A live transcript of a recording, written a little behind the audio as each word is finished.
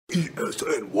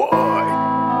ESNY.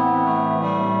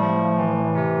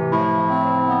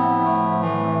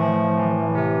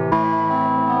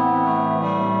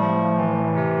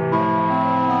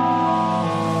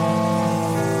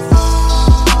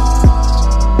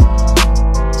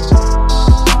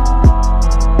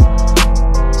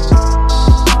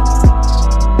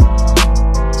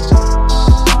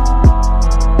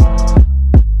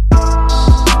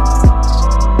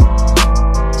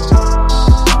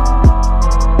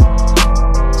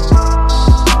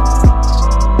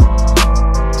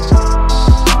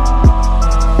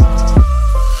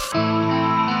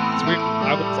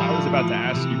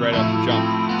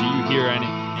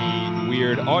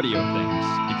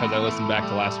 Back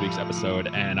to last week's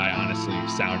episode, and I honestly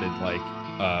sounded like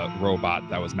a robot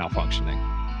that was malfunctioning.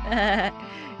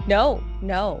 No.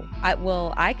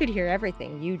 I could hear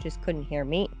everything. You just couldn't hear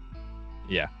me.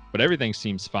 Yeah, but everything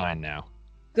seems fine now.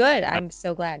 Good. I'm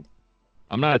so glad.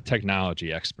 I'm not a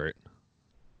technology expert.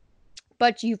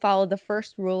 But you followed the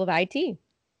first rule of IT.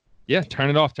 Yeah, turn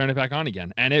it off, turn it back on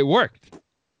again. And it worked.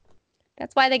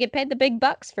 That's why they get paid the big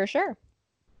bucks, for sure.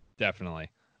 Definitely.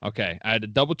 Okay, I had to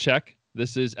double check.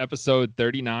 This is episode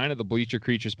 39 of the Bleacher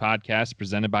Creatures podcast,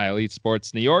 presented by Elite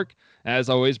Sports New York. As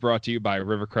always, brought to you by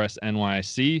Rivercrest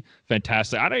NYC.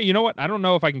 Fantastic. You know what? I don't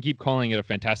know if I can keep calling it a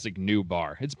fantastic new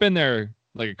bar. It's been there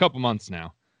like a couple months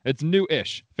now. It's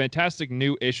new-ish. Fantastic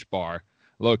new-ish bar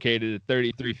located at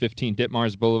 3315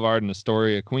 Ditmars Boulevard in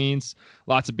Astoria, Queens.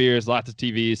 Lots of beers, lots of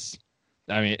TVs.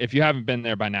 I mean, if you haven't been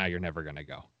there by now, you're never going to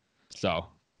go. So.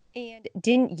 And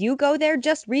didn't you go there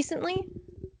just recently?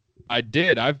 I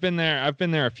did. I've been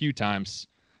there a few times,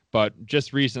 but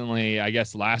just recently, I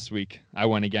guess last week, I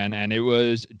went again, and it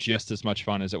was just as much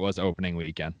fun as it was opening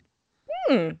weekend.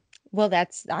 Well,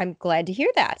 I'm glad to hear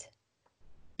that.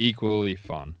 Equally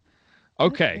fun.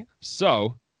 Okay,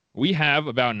 so we have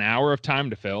about an hour of time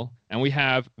to fill, and we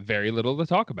have very little to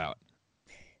talk about.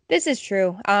 This is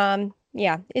true.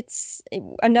 Yeah, it's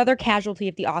another casualty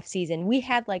of the off season. We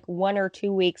had like 1 or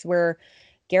 2 weeks where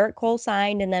Garrett Cole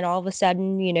signed, and then all of a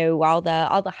sudden, you know, all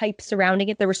the hype surrounding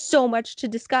it, there was so much to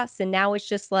discuss, and now it's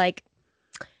just like,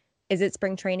 is it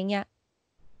spring training yet?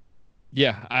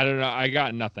 Yeah, I don't know. I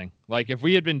got nothing. Like, if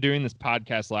we had been doing this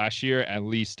podcast last year, at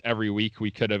least every week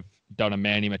we could have done a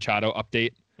Manny Machado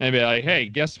update and be like, hey,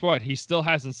 guess what? He still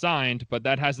hasn't signed, but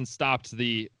that hasn't stopped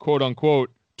the quote-unquote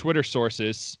Twitter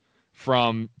sources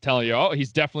from telling you, oh,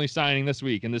 he's definitely signing this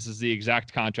week, and this is the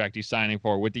exact contract he's signing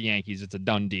for with the Yankees. It's a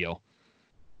done deal.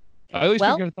 At least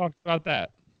we're going to talk about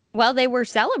that. Well, they were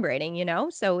celebrating, you know,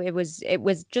 so it was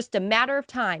just a matter of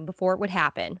time before it would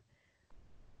happen.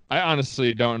 I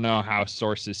honestly don't know how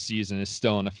Source's season is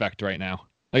still in effect right now.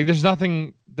 Like, there's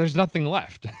nothing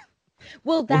left.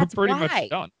 Well, that's we're pretty much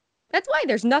done. That's why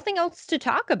there's nothing else to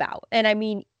talk about. And I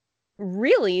mean,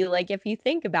 really, like, if you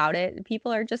think about it,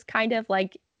 people are just kind of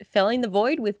like filling the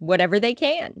void with whatever they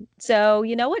can. So,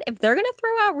 you know what? If they're going to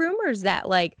throw out rumors that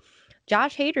like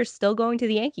Josh Hader's still going to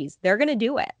the Yankees, they're going to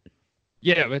do it.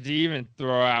 Yeah, but to even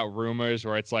throw out rumors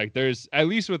where it's like, there's, at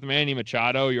least with Manny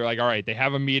Machado, you're like, all right, they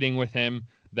have a meeting with him.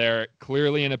 They're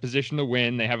clearly in a position to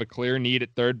win. They have a clear need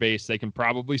at third base. They can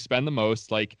probably spend the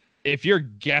most. Like, if you're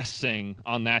guessing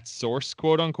on that source,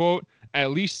 quote unquote,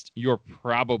 at least you're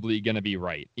probably going to be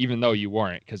right, even though you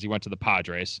weren't because you went to the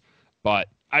Padres. But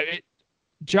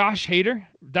Josh Hader,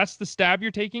 that's the stab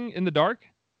you're taking in the dark?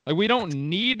 Like, we don't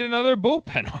need another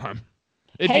bullpen arm.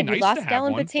 It'd be nice we lost to have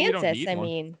Dellin one. Betances. I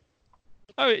mean,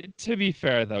 to be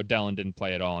fair though, Dellin didn't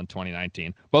play at all in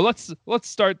 2019. But let's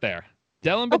start there.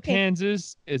 Dellin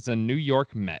Betances is a New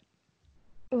York Met.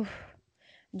 Oof.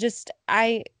 Just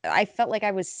I felt like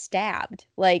I was stabbed.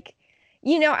 Like,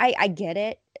 you know, I get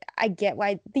it. I get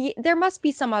why there must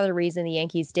be some other reason the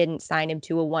Yankees didn't sign him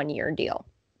to a 1-year deal.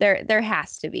 There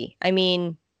has to be. I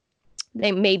mean,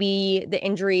 maybe the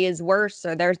injury is worse,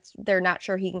 or they're not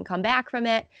sure he can come back from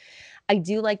it. I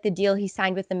do like the deal he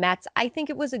signed with the Mets. I think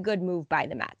it was a good move by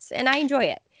the Mets, and I enjoy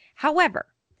it. However,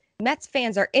 Mets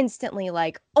fans are instantly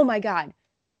like, "Oh my God,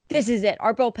 this is it.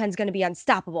 Our bullpen's going to be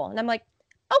unstoppable." And I'm like,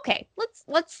 "Okay,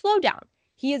 let's slow down.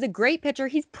 He is a great pitcher.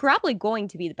 He's probably going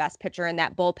to be the best pitcher in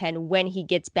that bullpen when he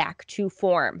gets back to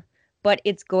form, but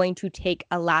it's going to take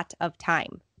a lot of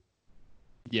time."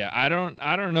 Yeah, I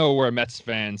don't know where Mets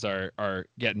fans are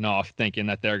getting off thinking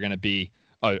that they're going to be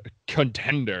a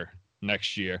contender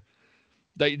next year.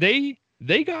 They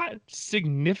got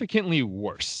significantly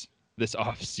worse this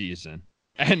offseason.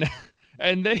 And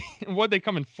they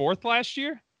come in fourth last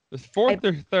year? Fourth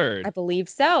or third? I believe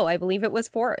so. I believe it was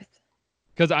fourth.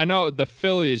 Because I know the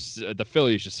Phillies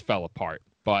just fell apart.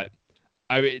 But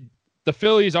I mean, the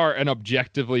Phillies are an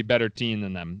objectively better team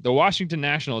than them. The Washington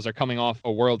Nationals are coming off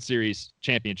a World Series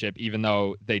championship, even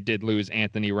though they did lose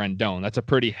Anthony Rendon. That's a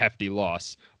pretty hefty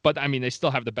loss. But, I mean, they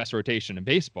still have the best rotation in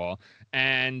baseball.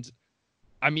 And,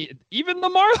 I mean, even the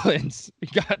Marlins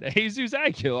got Jesus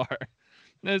Aguilar.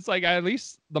 And it's like, at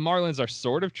least the Marlins are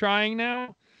sort of trying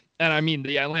now. And, I mean,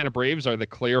 the Atlanta Braves are the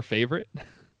clear favorite.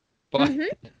 But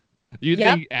you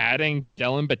think adding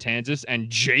Dylan Betances and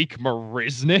Jake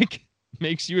Marisnick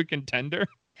makes you a contender?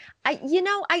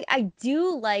 I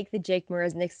do like the Jake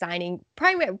Marisnick signing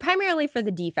primarily for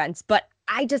the defense, but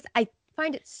I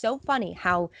find it so funny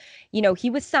how, he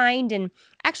was signed, and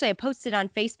actually I posted on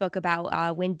Facebook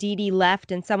about when Didi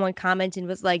left, and someone commented and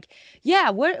was like, yeah,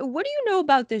 what do you know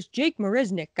about this Jake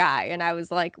Marisnick guy? And I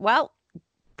was like, well,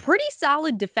 pretty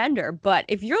solid defender, but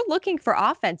if you're looking for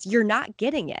offense, you're not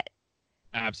getting it.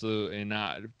 Absolutely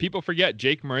not. People forget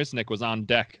Jake Marisnick was on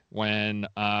deck when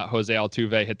Jose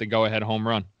Altuve hit the go-ahead home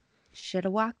run. Should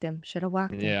have walked him.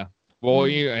 Yeah. Well,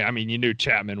 you knew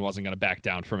Chapman wasn't going to back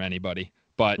down from anybody.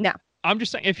 But no. I'm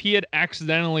just saying, if he had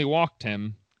accidentally walked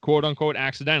him, quote unquote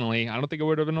accidentally, I don't think it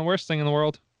would have been the worst thing in the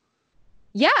world.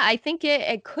 Yeah, I think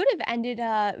it could have ended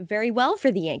very well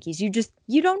for the Yankees.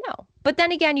 You don't know. But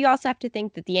then again, you also have to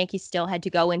think that the Yankees still had to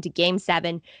go into Game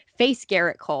 7, face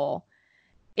Gerrit Cole,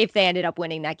 if they ended up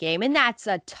winning that game. And that's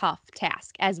a tough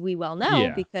task, as we well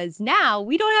know, because now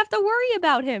we don't have to worry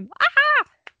about him. Aha!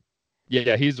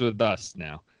 Yeah, he's with us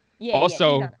now. Yeah,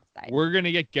 also, we're going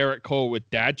to get Gerrit Cole with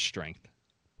dad strength.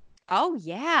 Oh,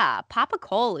 yeah. Papa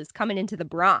Cole is coming into the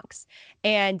Bronx.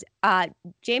 And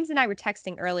James and I were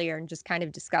texting earlier and just kind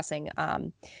of discussing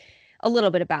a little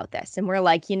bit about this. And we're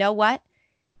like, you know what?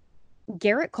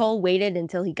 Gerrit Cole waited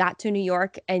until he got to New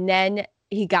York, and then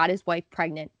he got his wife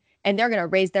pregnant. And they're going to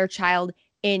raise their child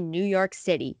in New York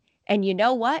City. And you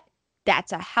know what?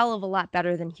 That's a hell of a lot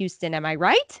better than Houston. Am I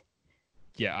right?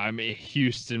 Yeah, I mean,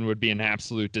 Houston would be an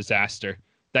absolute disaster.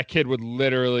 That kid would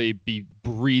literally be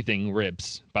breathing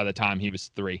ribs by the time he was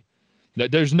 3.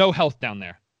 There's no health down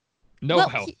there. No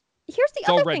health. Here's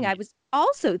the other thing I was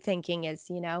also thinking is,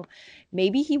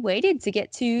 maybe he waited to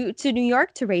get to New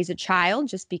York to raise a child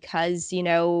just because,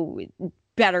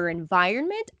 better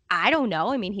environment. I don't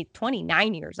know. I mean, he's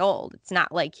 29 years old. It's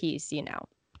not like he's,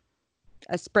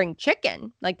 a spring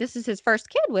chicken. Like, this is his first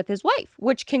kid with his wife,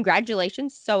 which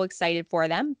congratulations. So excited for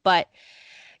them. But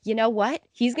you know what?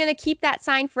 He's going to keep that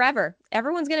sign forever.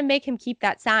 Everyone's going to make him keep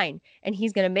that sign, and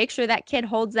he's going to make sure that kid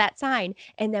holds that sign.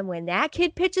 And then when that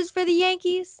kid pitches for the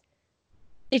Yankees,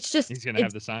 he's going to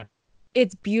have the sign.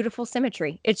 It's beautiful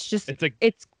symmetry. It's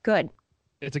good.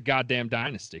 It's a goddamn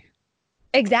dynasty.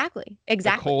 Exactly.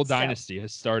 The Cole dynasty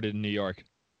has started in New York.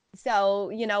 So,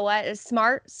 you know what? A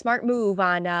smart move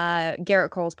on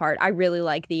Gerrit Cole's part. I really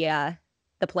like the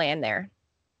plan there.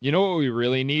 You know what we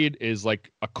really need is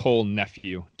like a Cole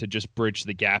nephew to just bridge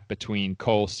the gap between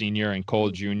Cole Sr. and Cole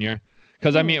Jr.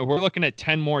 Because, I mean, we're looking at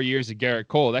 10 more years of Gerrit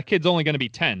Cole. That kid's only going to be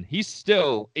 10. He's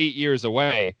still 8 years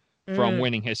away from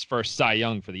winning his first Cy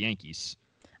Young for the Yankees.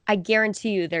 I guarantee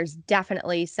you there's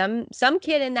definitely some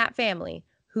kid in that family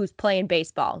who's playing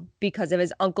baseball because of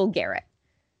his Uncle Gerrit.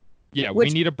 Yeah, we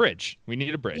need a bridge.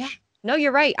 Yeah. No,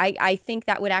 you're right. I think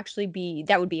that would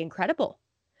be incredible.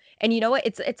 And you know what?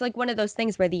 It's like one of those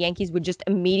things where the Yankees would just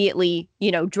immediately,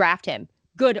 draft him,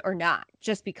 good or not,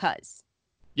 just because.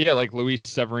 Yeah, like Luis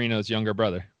Severino's younger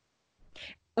brother.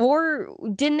 Or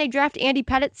didn't they draft Andy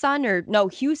Pettit's son? Or no,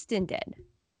 Houston did.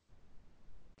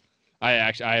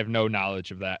 I have no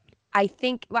knowledge of that. I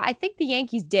think the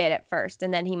Yankees did at first,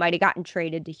 and then he might have gotten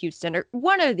traded to Houston, or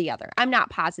one or the other. I'm not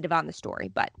positive on the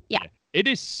story, but yeah. It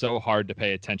is so hard to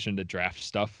pay attention to draft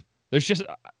stuff. There's just,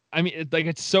 I mean,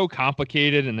 it's so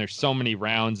complicated, and there's so many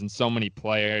rounds and so many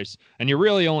players, and you're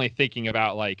really only thinking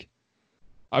about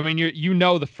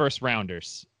the first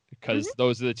rounders, because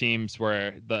those are the teams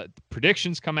where the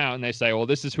predictions come out and they say, well,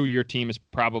 this is who your team is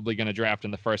probably going to draft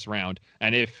in the first round.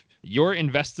 And if you're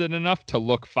invested enough to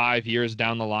look 5 years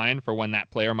down the line for when that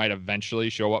player might eventually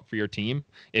show up for your team,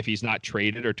 if he's not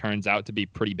traded or turns out to be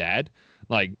pretty bad,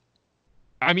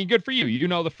 good for you. You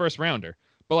know the first rounder.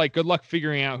 But good luck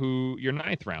figuring out who your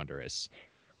 9th rounder is.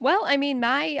 Well, I mean,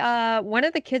 my one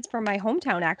of the kids from my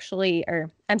hometown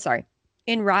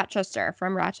in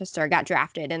Rochester, got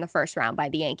drafted in the first round by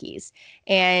the Yankees.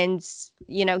 And,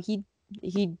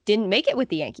 he didn't make it with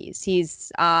the Yankees.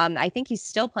 He's I think he's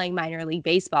still playing minor league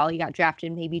baseball. He got drafted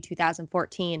in maybe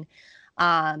 2014.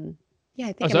 Yeah, I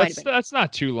Oh, think it so might have been. that's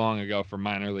not too long ago for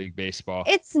minor league baseball.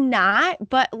 It's not,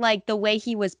 but like the way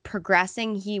he was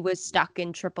progressing, he was stuck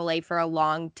in AAA for a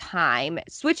long time,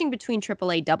 switching between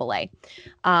AAA, AA.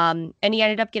 And he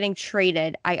ended up getting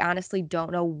traded. I honestly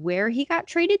don't know where he got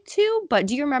traded to, but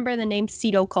do you remember the name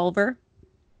Cito Culver?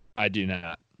 I do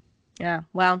not. Yeah,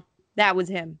 well, that was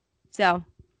him. So,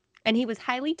 and he was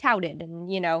highly touted,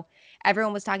 and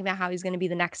everyone was talking about how he's going to be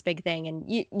the next big thing, and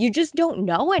you just don't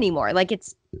know anymore. Like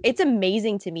it's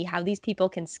amazing to me how these people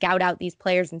can scout out these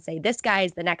players and say this guy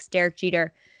is the next Derek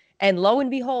Jeter, and lo and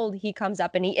behold, he comes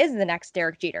up and he is the next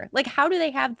Derek Jeter. Like, how do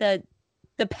they have the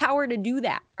power to do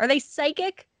that? Are they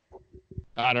psychic?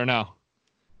 I don't know.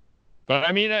 But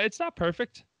I mean, it's not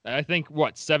perfect. I think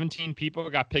 17 people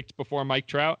got picked before Mike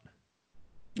Trout.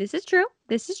 This is true.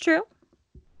 This is true.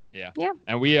 Yeah. Yeah.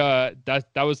 And we that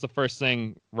was the first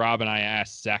thing Rob and I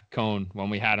asked Zach Cohn when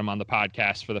we had him on the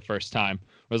podcast for the first time.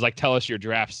 It was like, tell us your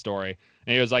draft story.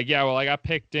 And he was like, yeah, well, I got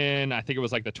picked in, I think it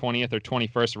was like the 20th or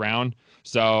 21st round.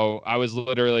 So I was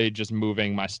literally just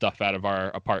moving my stuff out of our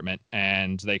apartment,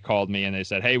 and they called me and they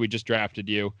said, hey, we just drafted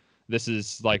you. This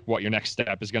is like what your next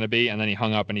step is going to be. And then he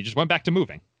hung up and he just went back to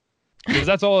moving. Because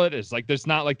that's all it is. Like, there's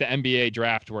not like the NBA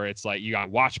draft where it's like you got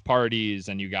watch parties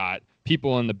and you got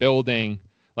people in the building.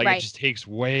 Like, Right. It just takes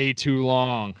way too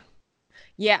long.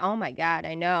 Yeah. Oh my God.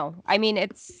 I know. I mean,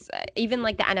 it's even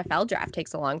like the NFL draft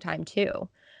takes a long time too.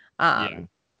 Yeah.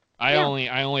 I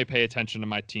yeah. only pay attention to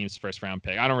my team's first round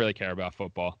pick. I don't really care about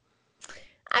football.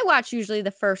 I watch usually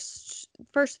the first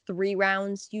 3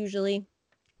 rounds usually,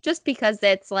 just because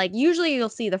it's like usually you'll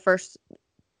see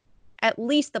at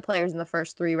least the players in the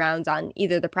first 3 rounds on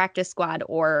either the practice squad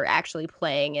or actually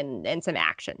playing and some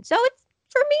action. So it's,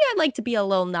 for me, I like to be a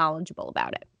little knowledgeable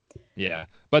about it. Yeah.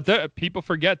 But people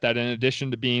forget that in addition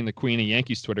to being the queen of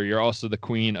Yankees Twitter, you're also the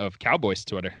queen of Cowboys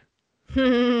Twitter.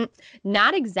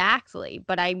 Not exactly,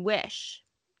 but I wish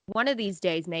one of these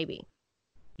days, maybe.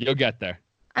 You'll get there.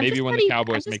 Maybe when the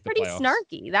Cowboys make the playoffs. I'm just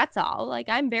pretty snarky. That's all. Like,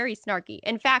 I'm very snarky.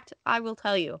 In fact, I will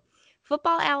tell you,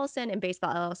 football Allison and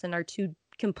baseball Allison are two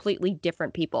completely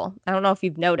different people. I don't know if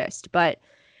you've noticed, but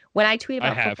when I tweet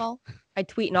about football, I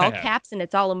tweet in all caps and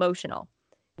it's all emotional.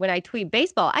 When I tweet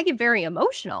baseball, I get very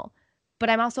emotional, but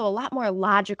I'm also a lot more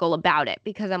logical about it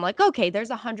because I'm like, okay, there's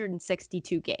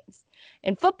 162 games.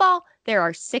 In football, there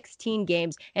are 16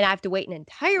 games, and I have to wait an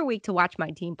entire week to watch my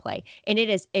team play, and it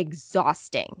is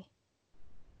exhausting.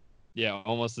 Yeah,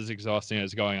 almost as exhausting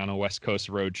as going on a West Coast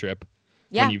road trip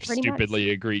when you've stupidly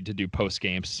agreed to do post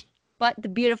games. But the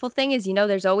beautiful thing is,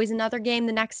 there's always another game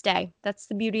the next day. That's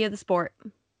the beauty of the sport.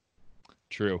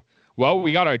 True. Well,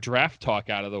 we got our draft talk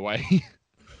out of the way.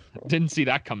 Didn't see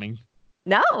that coming.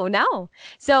 No.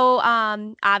 So,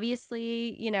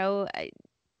 obviously,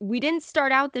 we didn't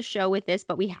start out the show with this,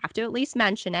 but we have to at least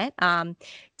mention it.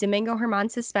 Domingo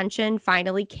Germán's suspension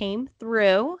finally came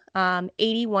through.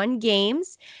 81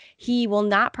 games. He will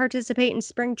not participate in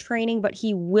spring training, but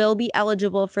he will be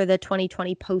eligible for the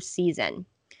 2020 postseason.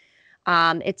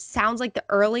 It sounds like the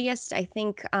earliest, I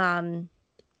think, Ken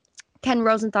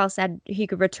Rosenthal said he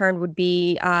could return would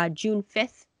be June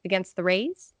 5th against the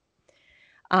Rays.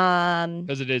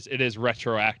 Because it is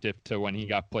retroactive to when he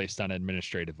got placed on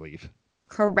administrative leave.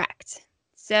 Correct.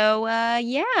 So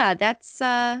yeah, that's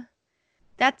the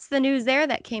news there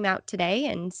that came out today,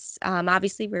 and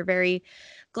obviously we're very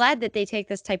glad that they take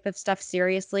this type of stuff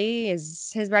seriously.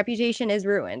 His reputation is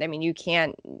ruined. I mean, you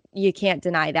can't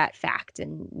deny that fact,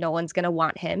 and no one's going to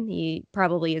want him. He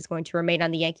probably is going to remain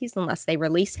on the Yankees unless they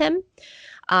release him.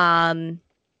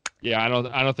 Yeah, I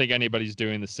don't think anybody's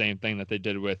doing the same thing that they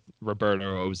did with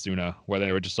Roberto Osuna, where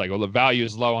they were just like, well, the value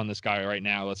is low on this guy right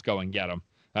now. Let's go and get him.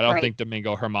 I don't think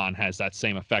Domingo Germán has that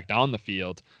same effect on the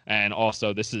field. And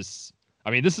also, this is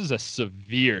a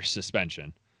severe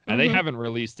suspension, and they haven't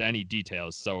released any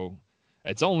details. So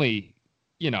it's only,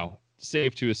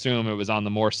 safe to assume it was on the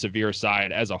more severe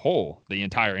side as a whole, the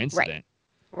entire incident.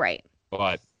 Right.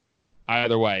 But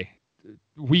either way,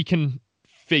 we can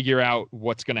figure out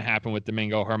what's going to happen with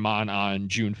Domingo Germán on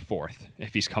June 4th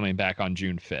if he's coming back on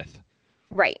June 5th.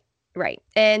 Right.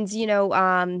 And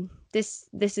this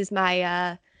is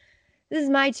my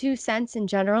 2 cents in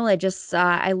general.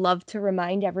 I love to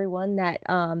remind everyone that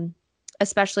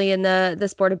especially in the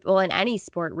sport of, well, in any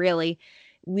sport really,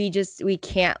 we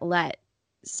can't let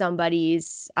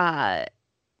somebody's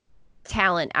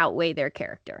talent outweigh their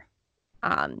character.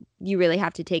 You really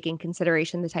have to take in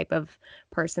consideration the type of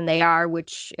person they are,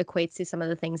 which equates to some of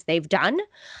the things they've done.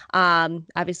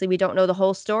 Obviously, we don't know the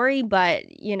whole story, but,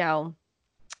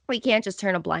 we can't just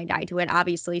turn a blind eye to it.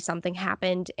 Obviously, something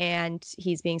happened, and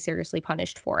he's being seriously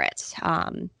punished for it.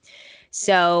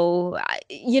 So,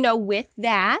 with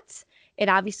that, It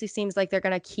obviously seems like they're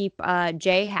going to keep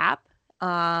Jay Happ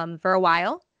for a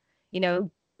while. You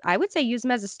know, I would say use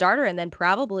him as a starter, and then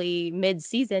probably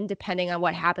mid-season, depending on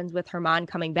what happens with Herman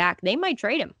coming back, they might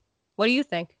trade him. What do you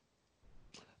think?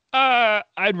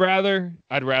 I'd rather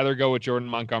go with Jordan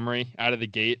Montgomery out of the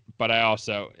gate, but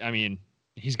I mean,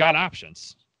 he's got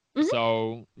options. Mhm.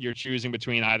 So you're choosing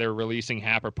between either releasing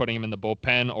Happ or putting him in the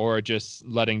bullpen, or just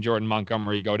letting Jordan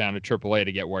Montgomery go down to AAA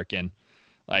to get work in.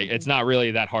 Like, it's not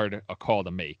really that hard a call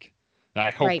to make.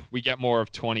 I hope Right. we get more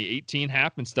of 2018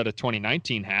 Happ instead of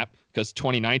 2019 Happ, because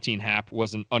 2019 Happ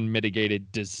was an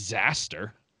unmitigated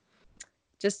disaster.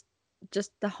 Just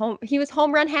he was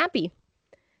home run happy.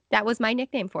 That was my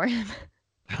nickname for him.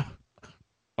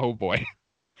 Oh boy.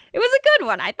 It was a good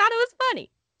one. I thought it was funny.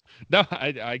 No,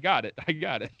 I got it. I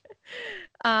got it.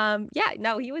 Yeah,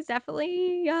 no, he was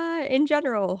definitely in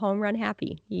general home run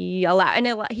happy. He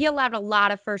allowed a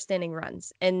lot of first inning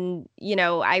runs. And you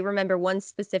know, I remember one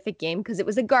specific game because it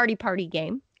was a Gardy party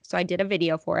game, so I did a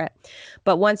video for it.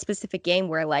 But one specific game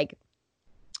where, like,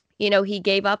 you know, he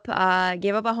gave up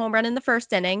a home run in the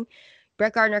first inning.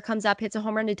 Brett Gardner comes up, hits a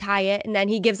home run to tie it, and then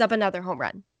he gives up another home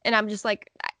run. And I'm just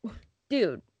like,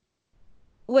 dude,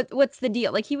 what's the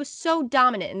deal? Like, he was so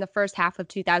dominant in the first half of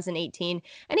 2018,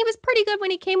 and he was pretty good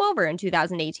when he came over in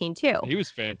 2018 too. He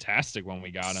was fantastic when we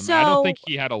got him. So, I don't think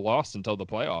he had a loss until the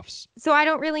playoffs. So I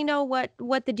don't really know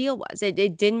what the deal was. It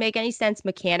didn't make any sense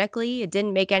mechanically. It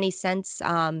didn't make any sense,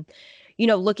 you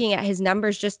know, looking at his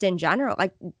numbers just in general.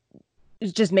 Like,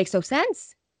 it just makes no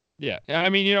sense. Yeah, I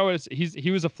mean, you know,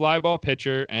 he was a fly ball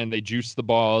pitcher, and they juiced the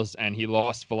balls, and he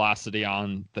lost velocity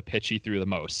on the pitch he threw the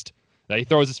most. That he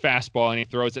throws his fastball and he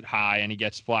throws it high, and he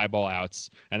gets fly ball outs,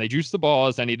 and they juiced the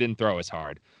balls, and he didn't throw as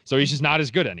hard, so he's just not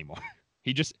as good anymore.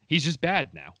 He's just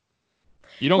bad now.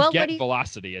 You don't get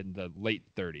velocity in the late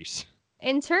 30s.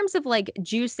 In terms of like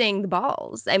juicing the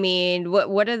balls, I mean,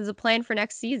 what is the plan for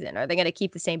next season? Are they going to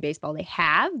keep the same baseball they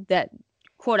have, that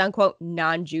quote unquote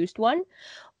non-juiced one?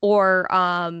 Or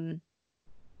you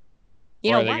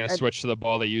know, are they going to switch to the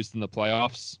ball they used in the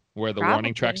playoffs, where the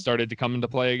warning track started to come into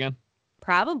play again?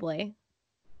 Probably.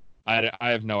 I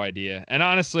have no idea. And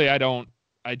honestly, I don't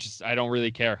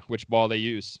really care which ball they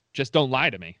use. Just don't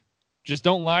lie to me. Just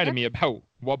don't lie to me about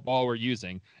what ball we're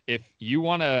using. If you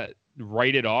want to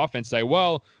write it off and say,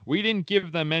 well, we didn't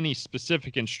give them any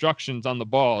specific instructions on the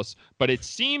balls, but it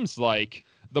seems like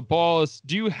the balls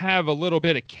do have a little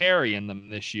bit of carry in them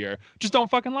this year. Just don't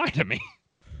fucking lie to me.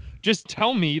 Just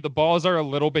tell me the balls are a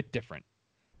little bit different.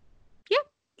 Yeah,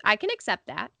 I can accept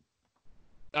that.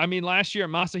 I mean, last year,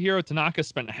 Masahiro Tanaka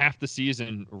spent half the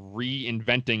season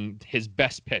reinventing his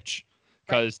best pitch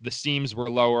because the seams were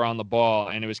lower on the ball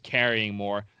and it was carrying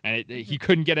more, and he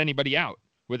couldn't get anybody out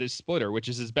with his splitter, which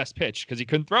is his best pitch, because he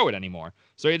couldn't throw it anymore.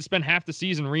 So he had to spend half the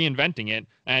season reinventing it,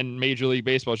 and Major League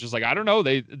Baseball is just like, I don't know,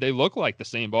 they look like the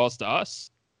same balls to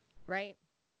us. Right.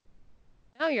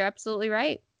 No, you're absolutely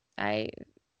right.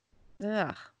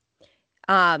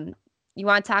 You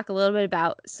want to talk a little bit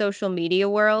about social media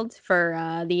world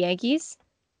for the Yankees?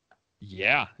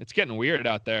 Yeah, it's getting weird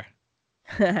out there.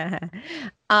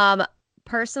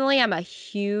 Personally, I'm a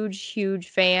huge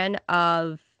fan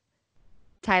of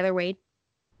Tyler Wade.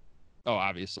 Oh,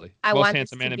 obviously. Most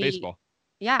handsome man in baseball.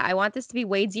 Yeah, I want this to be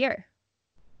Wade's year.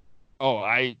 Oh,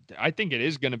 I think it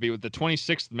is going to be with the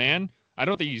 26th man. I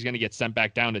don't think he's going to get sent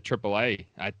back down to AAA.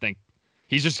 I think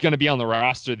he's just going to be on the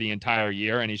roster the entire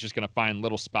year, and he's just going to find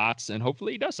little spots, and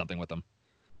hopefully he does something with them.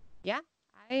 Yeah,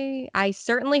 I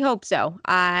certainly hope so.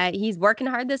 He's working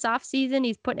hard this offseason.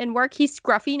 He's putting in work. He's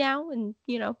scruffy now, and,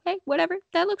 you know, hey, whatever.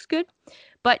 That looks good.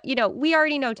 But, you know, we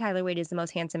already know Tyler Wade is the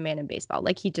most handsome man in baseball.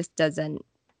 Like, he just doesn't.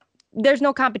 There's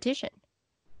no competition.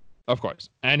 Of course.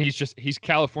 And he's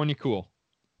California cool.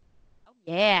 Oh,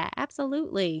 yeah,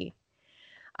 absolutely.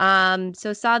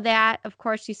 So saw that. Of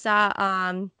course, you saw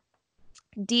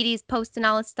Didi's posting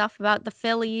all this stuff about the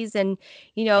Phillies, and,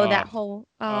 you know, that whole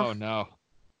oh no.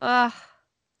 I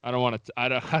don't want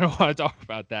to talk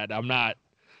about that. I'm not.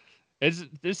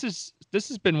 This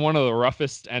has been one of the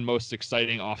roughest and most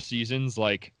exciting off seasons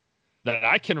like that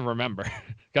I can remember.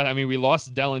 God, I mean, we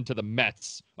lost Dellin to the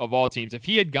Mets of all teams. If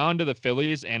he had gone to the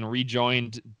Phillies and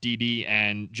rejoined Didi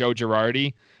and Joe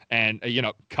Girardi and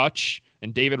Kutch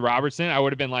and David Robertson, I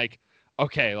would have been like,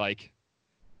 okay, like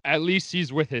at least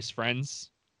he's with his friends.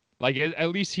 Like at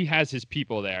least he has his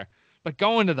people there. But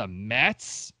going to the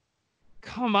Mets,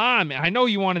 come on, man. I know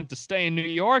you wanted to stay in New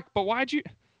York, but why'd you?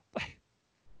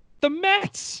 The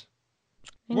Mets.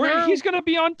 He's going to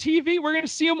be on TV. We're going to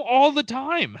see him all the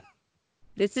time.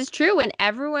 This is true, and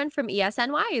everyone from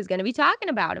ESNY is going to be talking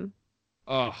about him.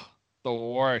 Oh, the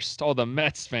worst. All the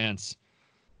Mets fans.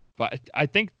 But I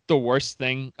think the worst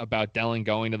thing about Dellin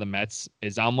going to the Mets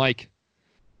is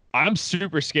I'm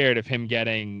super scared of him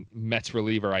getting Mets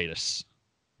relieveritis.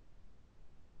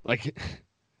 Like,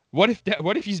 what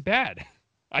if he's bad?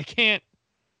 I can't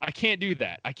do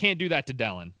that. I can't do that to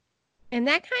Dellin. And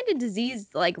that kind of disease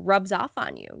like rubs off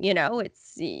on you, you know,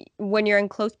 it's when you're in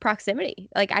close proximity.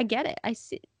 Like I get it.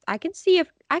 I could see it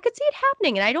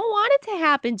happening and I don't want it to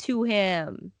happen to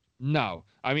him. No.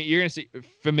 I mean, you're going to see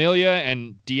Familia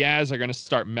and Diaz are going to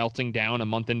start melting down a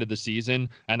month into the season,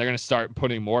 and they're going to start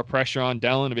putting more pressure on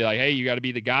Dellin to be like, hey, you got to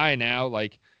be the guy now.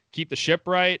 Like, keep the ship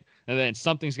right. And then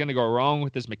something's going to go wrong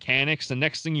with his mechanics. The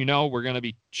next thing you know, we're going to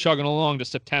be chugging along to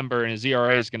September, and his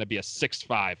ERA is going to be a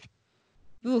 6.5.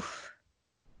 Oof.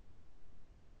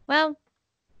 Well,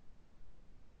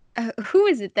 who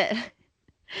is it that...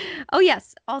 Oh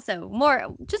yes, also more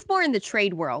in the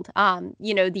trade world.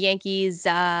 You know, the Yankees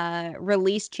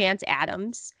released Chance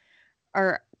Adams,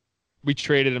 or we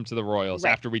traded him to the Royals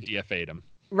right. after we DFA'd him.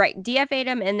 Right, DFA'd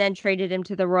him and then traded him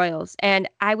to the Royals. And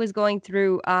I was going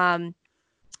through, I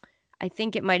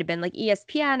think it might have been like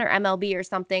ESPN or MLB or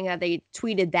something. They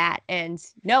tweeted that, and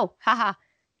no, haha,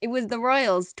 it was the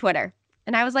Royals Twitter.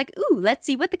 And I was like, ooh, let's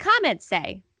see what the comments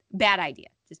say. Bad idea.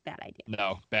 Just bad idea.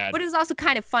 No, bad. But it was also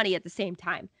kind of funny at the same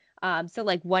time. So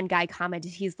like one guy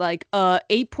commented, he's like,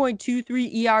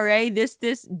 8.23 ERA,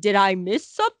 this, did I miss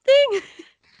something?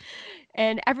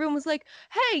 And everyone was like,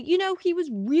 hey, you know, he was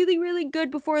really, really good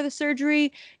before the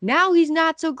surgery. Now he's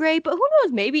not so great, but who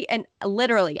knows, maybe. And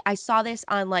literally, I saw this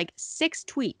on like 6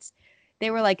 tweets.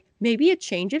 They were like, maybe a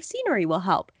change of scenery will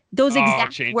help. Those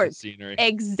exact words. Scenery.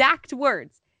 Exact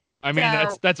words. I mean,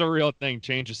 that's a real thing,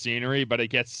 change of scenery, but it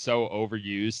gets so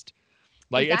overused.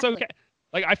 Like, exactly. It's okay.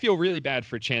 Like, I feel really bad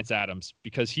for Chance Adams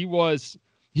because he was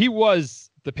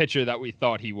the pitcher that we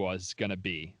thought he was going to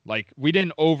be. Like, we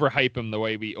didn't overhype him the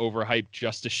way we overhyped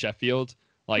Justice Sheffield.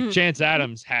 Like, Chance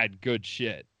Adams had good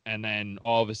shit. And then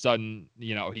all of a sudden,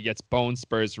 you know, he gets bone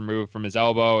spurs removed from his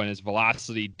elbow and his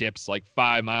velocity dips like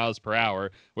 5 miles per hour,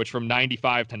 which from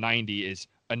 95 to 90 is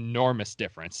enormous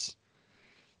difference.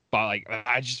 But, like,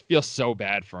 I just feel so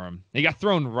bad for him. He got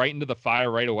thrown right into the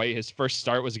fire right away. His first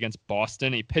start was against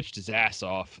Boston. He pitched his ass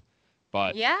off.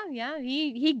 But yeah,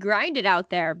 he grinded out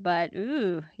there, but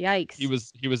ooh, yikes. He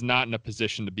was not in a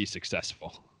position to be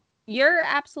successful. You're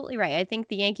absolutely right. I think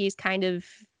the Yankees kind of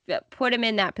put him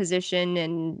in that position,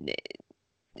 and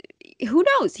who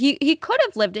knows? He could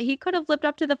have lived it. He could have lived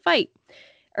up to the fight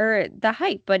or the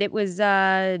hype, but it was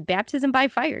baptism by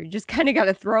fire. You just kind of got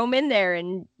to throw him in there,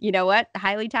 and you know what?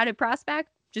 Highly touted prospect.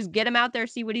 Just get him out there,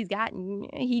 see what he's got, and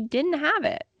he didn't have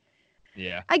it.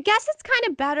 Yeah. I guess it's kind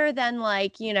of better than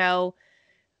like, you know,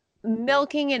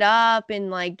 milking it up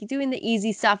and like doing the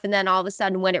easy stuff. And then all of a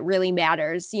sudden when it really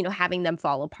matters, you know, having them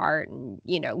fall apart and,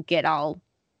 you know, get all,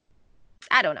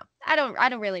 I don't know. I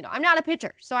don't really know. I'm not a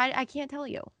pitcher, so I can't tell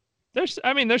you. There's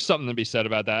something to be said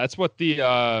about that. That's what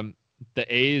the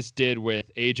A's did with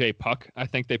AJ Puck. I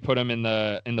think they put him in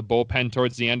the bullpen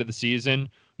towards the end of the season.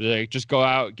 Like, just go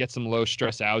out, get some low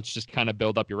stress outs, just kind of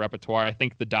build up your repertoire. I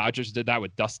think the Dodgers did that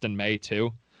with Dustin May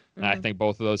too. And I think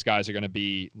both of those guys are going to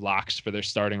be locks for their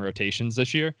starting rotations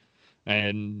this year.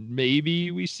 And maybe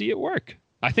we see it work.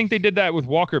 I think they did that with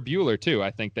Walker Buehler too.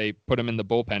 I think they put him in the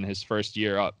bullpen his first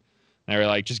year up. They were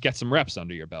like, just get some reps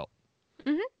under your belt.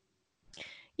 Mm-hmm.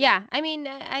 Yeah, I mean,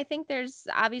 I think there's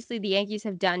obviously the Yankees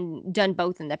have done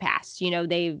both in the past. You know,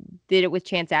 they did it with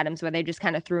Chance Adams where they just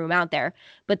kind of threw him out there.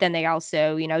 But then they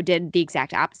also, you know, did the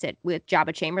exact opposite with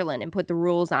Jabba Chamberlain and put the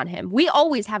rules on him. We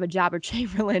always have a Jabba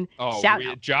Chamberlain shout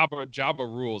out. Jabba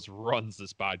Rules runs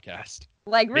this podcast.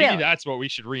 Like, maybe really? That's what we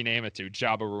should rename it to,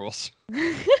 Jabba Rules.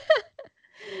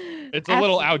 It's a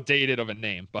little outdated of a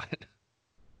name, but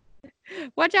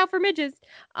watch out for midges.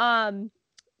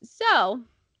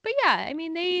 But yeah, I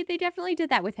mean, they definitely did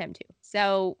that with him too.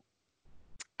 So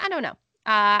I don't know.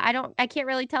 I can't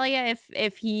really tell you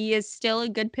if he is still a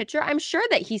good pitcher. I'm sure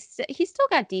that he's still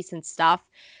got decent stuff.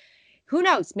 Who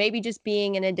knows? Maybe just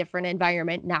being in a different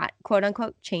environment, not quote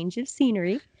unquote change of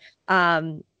scenery,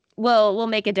 will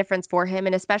make a difference for him.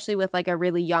 And especially with like a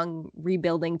really young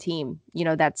rebuilding team, you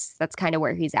know, that's kind of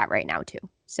where he's at right now too.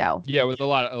 So yeah, with a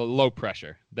lot of low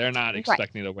pressure, they're not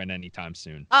expecting to win anytime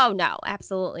soon. Oh no,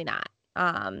 absolutely not.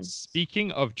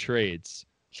 Speaking of trades,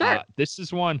 sure. This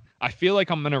is one I feel like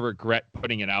I'm going to regret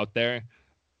putting it out there,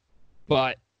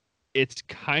 but it's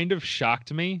kind of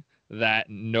shocked me that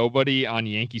nobody on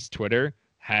Yankees Twitter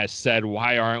has said,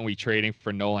 why aren't we trading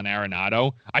for Nolan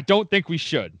Arenado? I don't think we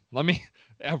should. Let me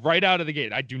right out of the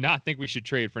gate. I do not think we should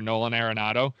trade for Nolan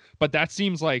Arenado, but that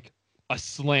seems like a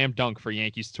slam dunk for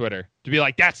Yankees Twitter to be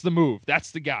like, that's the move.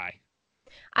 That's the guy.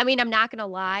 I mean, I'm not gonna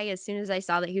lie. As soon as I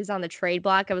saw that he was on the trade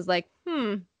block, I was like,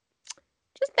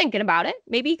 just thinking about it.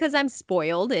 Maybe because I'm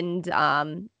spoiled, and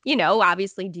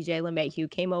obviously DJ LeMahieu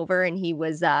came over, and he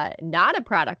was not a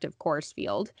product of Coors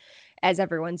Field, as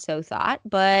everyone so thought.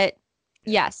 But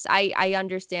yes, I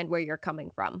understand where you're coming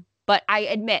from. But I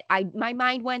admit, my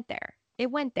mind went there.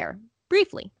 It went there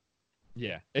briefly.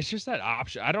 Yeah, it's just that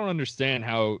option. I don't understand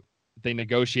how they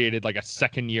negotiated like a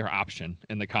second-year option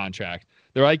in the contract.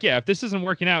 They're like, yeah, if this isn't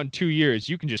working out in 2 years,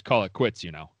 you can just call it quits,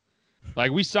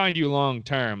 Like, we signed you long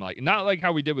term, like not like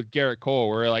how we did with Garrett Cole,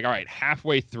 where we're like, all right,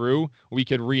 halfway through we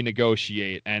could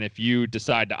renegotiate, and if you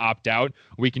decide to opt out,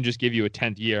 we can just give you a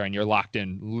 10th year and you're locked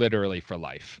in literally for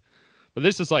life. But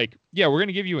this is like, yeah, we're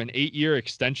gonna give you an 8-year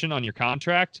extension on your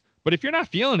contract, but if you're not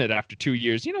feeling it after 2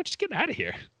 years, just get out of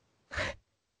here.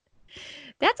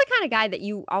 That's the kind of guy that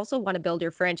you also want to build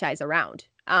your franchise around.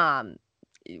 I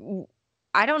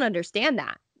don't understand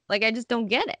that. Like, I just don't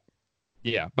get it.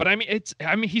 Yeah, but I mean,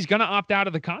 he's gonna opt out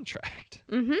of the contract.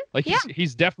 Mm-hmm. Like, Yeah.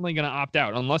 he's definitely gonna opt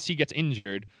out unless he gets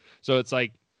injured. So it's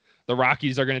like the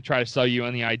Rockies are gonna try to sell you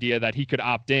on the idea that he could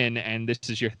opt in, and this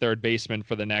is your third baseman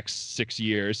for the next 6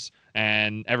 years,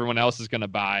 and everyone else is gonna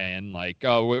buy in. Like,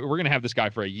 oh, we're gonna have this guy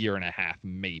for a year and a half,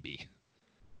 maybe.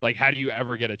 Like, how do you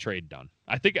ever get a trade done?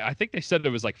 I think they said it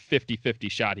was like 50-50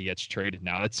 shot he gets traded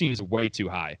now. That seems way too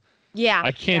high. Yeah.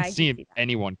 I can't I see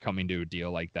anyone coming to a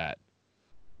deal like that.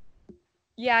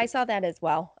 Yeah, I saw that as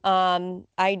well.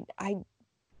 I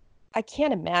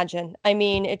can't imagine. I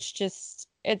mean,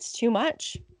 it's too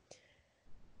much.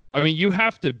 I mean, you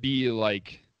have to be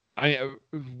like,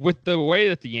 with the way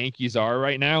that the Yankees are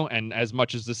right now, and as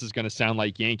much as this is going to sound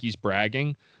like Yankees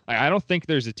bragging, I don't think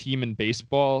there's a team in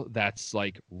baseball that's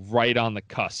like right on the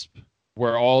cusp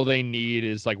where all they need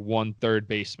is like one third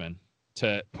baseman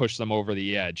to push them over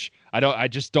the edge. I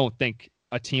just don't think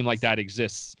a team like that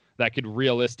exists that could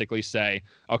realistically say,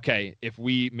 okay, if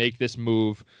we make this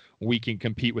move, we can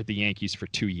compete with the Yankees for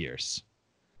 2 years.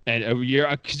 And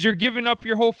because you're giving up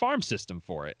your whole farm system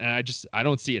for it. And I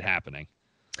don't see it happening.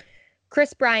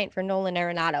 Chris Bryant for Nolan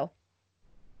Arenado.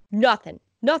 Nothing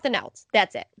else.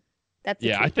 That's it. That's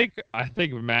I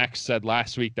think Max said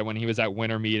last week that when he was at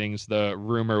winter meetings, the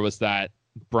rumor was that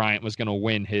Bryant was going to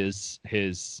win his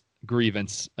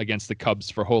grievance against the Cubs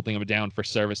for holding him down for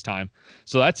service time.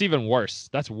 So that's even worse.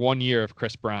 That's 1 year of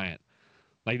Chris Bryant.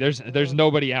 Like, there's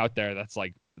nobody out there that's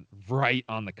like right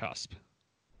on the cusp.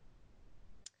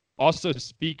 Also,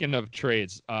 speaking of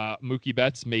trades, Mookie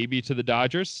Betts maybe to the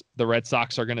Dodgers. The Red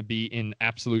Sox are going to be in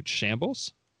absolute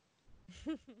shambles.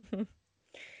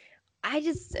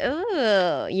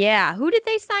 Yeah. Who did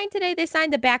they sign today? They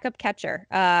signed the backup catcher.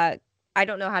 I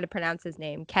don't know how to pronounce his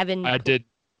name. Kevin. I did.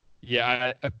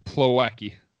 Yeah,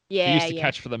 Plawecki. Yeah, he used to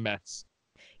catch for the Mets.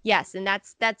 Yes, and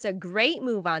that's a great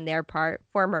move on their part.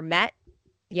 Former Met.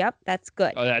 Yep, that's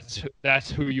good. Oh,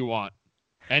 that's who you want.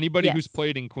 Anybody who's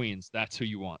played in Queens, that's who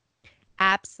you want.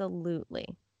 Absolutely.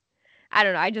 I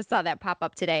don't know. I just saw that pop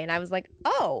up today, and I was like,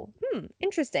 oh,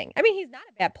 interesting. I mean, he's not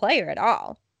a bad player at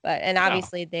all, and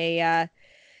obviously they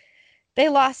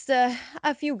lost a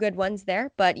few good ones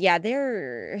there, but yeah,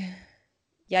 they're.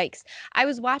 Yikes. I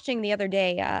was watching the other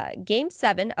day, Game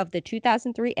 7 of the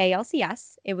 2003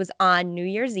 ALCS. It was on New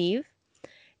Year's Eve,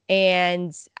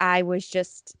 and I was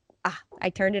just, I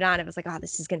turned it on. I was like, oh,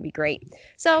 this is going to be great.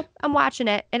 So I'm watching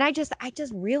it, and I just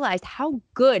realized how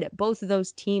good both of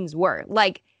those teams were.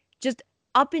 Like, just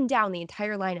up and down the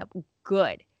entire lineup,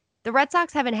 good. The Red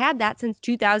Sox haven't had that since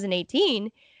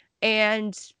 2018,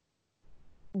 and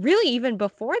really even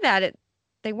before that,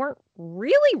 they weren't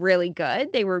really, really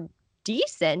good. They were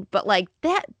decent, but like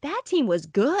that team was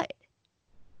good.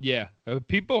 Yeah,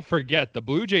 people forget the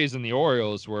Blue Jays and the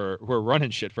Orioles were running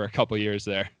shit for a couple years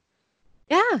there.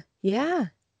 Yeah.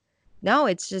 No,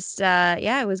 it's just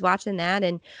I was watching that,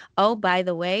 and oh, by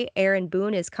the way, Aaron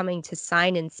Boone is coming to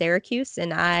sign in Syracuse,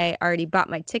 and I already bought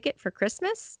my ticket for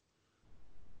Christmas.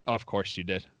 Of course you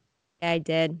did. I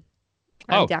did.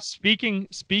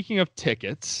 Speaking of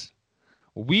tickets,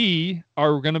 we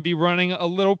are going to be running a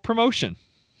little promotion.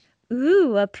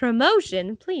 Ooh, a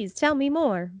promotion. Please tell me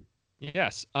more.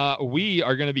 Yes. We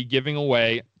are going to be giving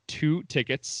away 2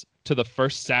 tickets to the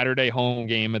first Saturday home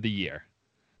game of the year.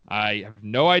 I have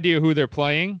no idea who they're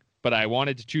playing, but I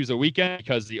wanted to choose a weekend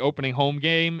because the opening home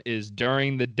game is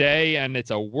during the day and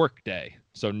it's a work day.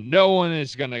 So no one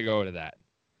is going to go to that.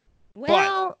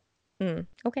 Well,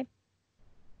 okay.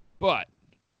 But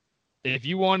if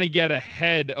you want to get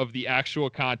ahead of the actual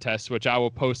contest, which I will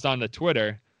post on the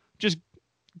Twitter, just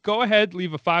go ahead,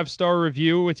 leave a 5-star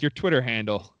review with your Twitter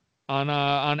handle on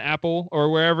Apple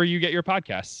or wherever you get your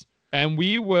podcasts, and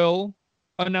we will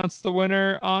announce the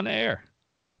winner on air.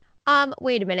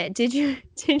 Wait a minute. Did you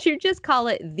just call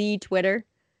it the Twitter?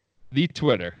 The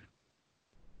Twitter.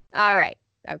 All right.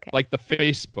 Okay. Like the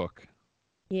Facebook.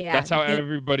 Yeah. That's how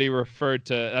everybody referred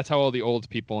to. That's how all the old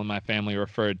people in my family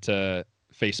referred to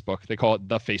Facebook. They call it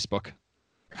the Facebook.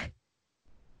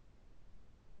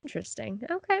 Interesting.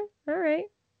 Okay. All right.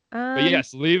 But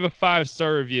yes, leave a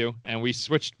 5-star review. And we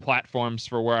switched platforms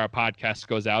for where our podcast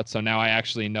goes out. So now I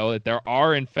actually know that there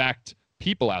are, in fact,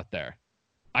 people out there.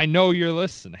 I know you're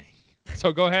listening.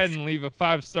 So go ahead and leave a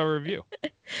 5-star review.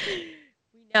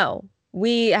 We know.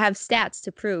 We have stats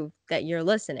to prove that you're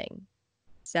listening.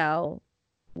 So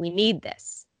we need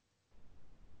this.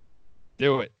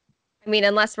 Do it. I mean,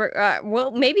 unless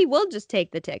maybe we'll just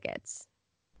take the tickets.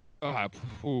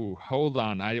 Hold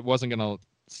on. I wasn't going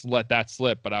to let that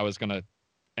slip, but I was going to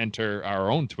enter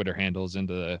our own Twitter handles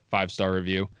into the 5-star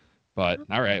review. But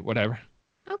all right, whatever.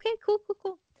 Okay, cool.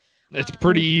 It's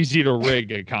pretty easy to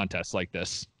rig a contest like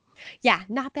this. Yeah,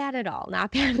 not bad at all.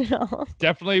 Not bad at all.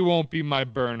 Definitely won't be my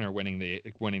burner winning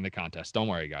the contest. Don't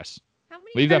worry, guys. How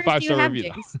many Leave that burners do you 5-star have,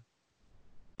 review. Jinx?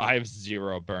 I have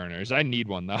 0 burners. I need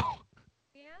one though.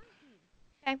 Yeah.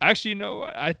 Okay. Actually, you know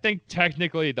what? I think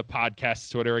technically the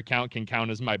podcast Twitter account can count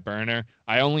as my burner.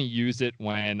 I only use it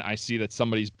when I see that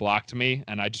somebody's blocked me,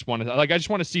 and I just want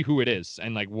to see who it is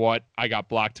and like what I got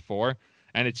blocked for.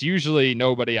 And it's usually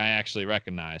nobody I actually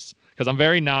recognize because I'm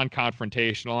very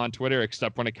non-confrontational on Twitter,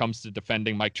 except when it comes to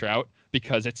defending Mike Trout,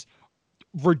 because it's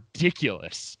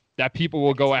ridiculous that people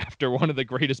will go after one of the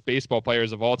greatest baseball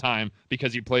players of all time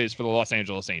because he plays for the Los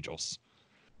Angeles Angels.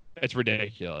 It's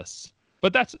ridiculous.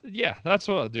 But that's what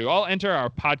I'll do. I'll enter our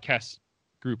podcast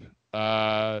group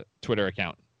Twitter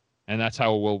account, and that's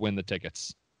how we'll win the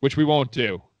tickets, which we won't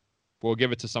do. We'll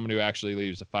give it to someone who actually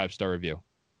leaves a 5-star review.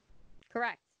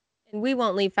 Correct. And we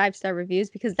won't leave 5-star reviews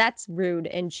because that's rude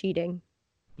and cheating.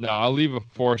 No, I'll leave a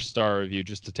 4-star review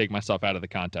just to take myself out of the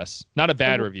contest. Not a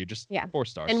bad review, just 4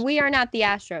 stars. And we are not the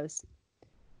Astros.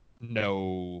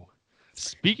 No.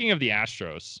 Speaking of the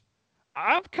Astros,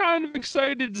 I'm kind of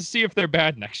excited to see if they're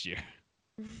bad next year.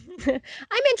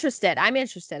 I'm interested.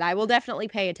 I will definitely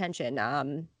pay attention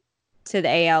to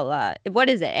the AL. What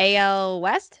is it? AL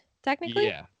West, technically?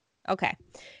 Yeah. Okay.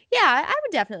 Yeah, I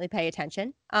would definitely pay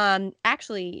attention.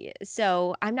 Actually,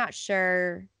 so I'm not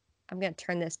sure. I'm going to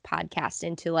turn this podcast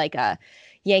into like a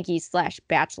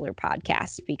Yankees/Bachelor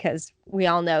podcast because we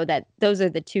all know that those are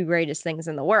the 2 greatest things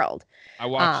in the world. I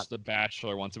watched The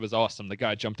Bachelor once. It was awesome. The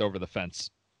guy jumped over the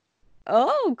fence.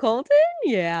 Oh, Colton?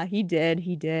 Yeah, he did.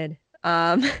 It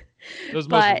was the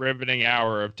most riveting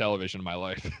hour of television in my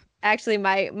life. Actually,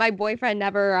 my boyfriend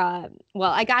never.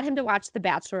 I got him to watch The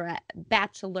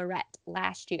Bachelorette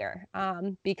last year.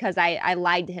 Because I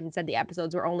lied to him and said the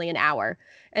episodes were only an hour,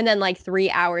 and then like 3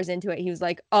 hours into it, he was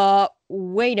like,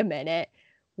 wait a minute,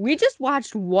 we just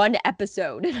watched 1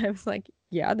 episode," and I was like,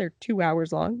 "Yeah, they're 2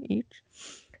 hours long each."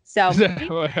 So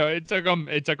it took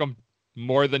him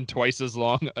more than twice as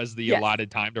long as the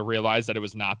allotted time to realize that it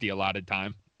was not the allotted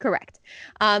time. Correct.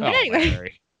 But anyway.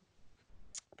 Larry.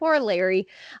 Poor Larry.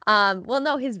 Well,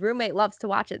 no, his roommate loves to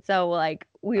watch it. So like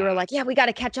we were like, yeah, we got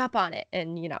to catch up on it.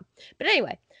 And, but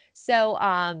anyway, so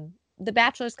The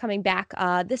Bachelor's coming back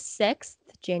the 6th,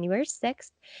 January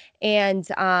 6th. And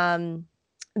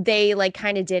they like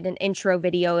kind of did an intro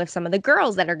video of some of the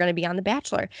girls that are going to be on The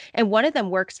Bachelor. And one of them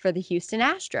works for the Houston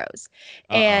Astros.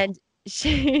 And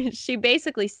she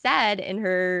basically said in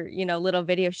her, little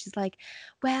video, she's like,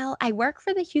 well, I work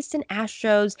for the Houston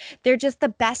Astros. They're just the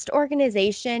best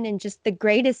organization and just the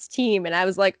greatest team. And I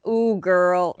was like, ooh,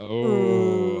 girl.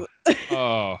 Oh,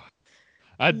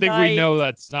 I think we know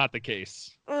that's not the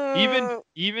case.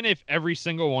 Even if every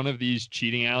single one of these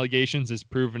cheating allegations is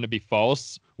proven to be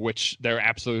false, which they're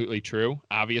absolutely true,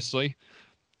 obviously.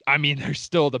 I mean, they're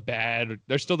still the bad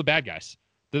guys.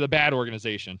 They're the bad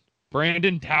organization.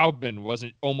 Brandon Taubman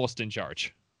wasn't almost in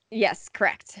charge. Yes,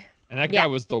 correct. And that guy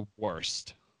was the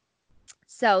worst.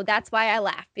 So that's why I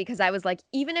laughed, because I was like,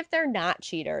 even if they're not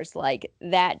cheaters, like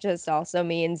that just also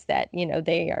means that,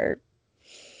 they are,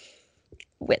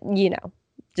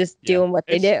 just doing what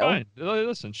they do. Fine.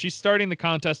 Listen, she's starting the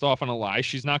contest off on a lie.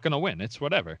 She's not going to win. It's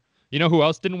whatever. You know who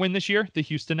else didn't win this year? The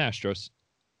Houston Astros.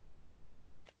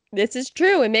 This is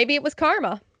true. And maybe it was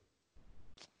karma.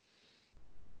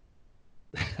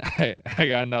 I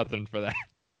got nothing for that.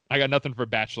 I got nothing for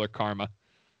Bachelor karma.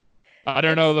 I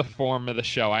don't know the form of the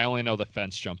show. I only know the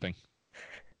fence jumping.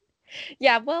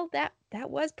 Yeah, well, that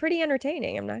was pretty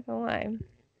entertaining. I'm not gonna lie.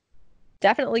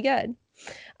 Definitely good.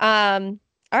 All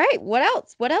right, what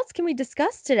else? What else can we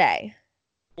discuss today?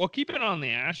 Well, keeping it on the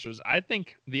Astros, I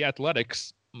think the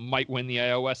Athletics might win the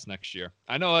AL West next year.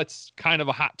 I know it's kind of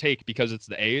a hot take because it's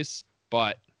the A's,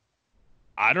 but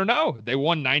I don't know. They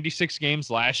won 96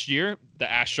 games last year. The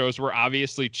Astros were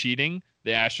obviously cheating.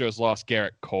 The Astros lost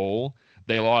Garrett Cole.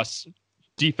 They lost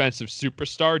defensive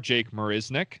superstar Jake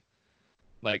Marisnick.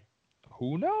 Like,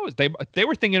 who knows? They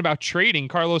were thinking about trading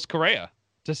Carlos Correa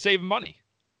to save money.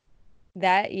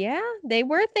 They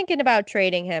were thinking about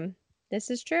trading him.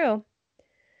 This is true.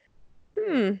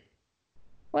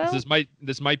 Well,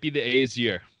 this might be the A's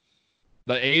year.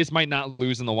 The A's might not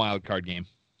lose in the wild card game.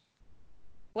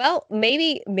 Well,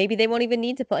 maybe they won't even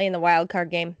need to play in the wild card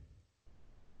game.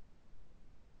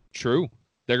 True.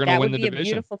 They're going to win the division. That would be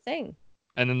a beautiful thing.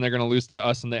 And then they're going to lose to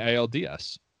us in the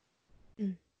ALDS.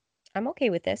 I'm okay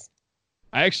with this.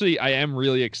 I am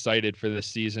really excited for this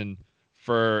season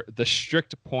for the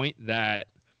strict point that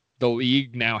the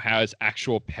league now has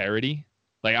actual parity.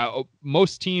 Like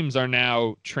most teams are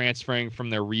now transferring from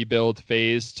their rebuild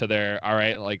phase to their, all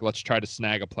right, like let's try to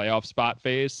snag a playoff spot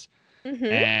phase. Mm-hmm.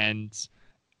 And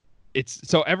it's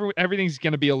so everything's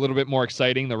going to be a little bit more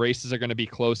exciting. The races are going to be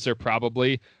closer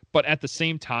probably, but at the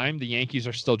same time, the Yankees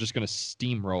are still just going to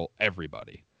steamroll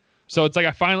everybody. So it's like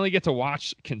I finally get to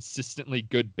watch consistently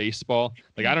good baseball.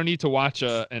 Like I don't need to watch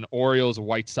an Orioles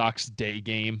White Sox day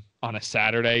game on a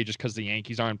Saturday just because the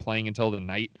Yankees aren't playing until the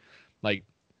night. Like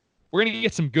we're going to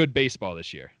get some good baseball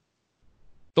this year.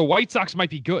 The White Sox might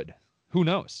be good. Who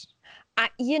knows?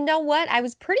 You know what?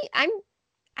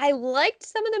 I liked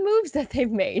some of the moves that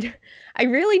they've made. I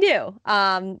really do.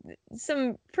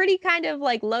 Some pretty kind of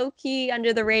like low key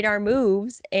under the radar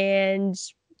moves, and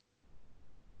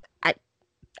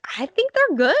I think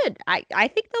they're good. I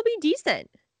think they'll be decent.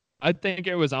 I think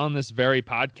it was on this very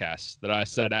podcast that I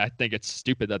said I think it's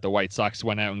stupid that the White Sox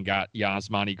went out and got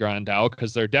Yasmani Grandal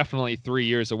because they're definitely 3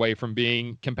 years away from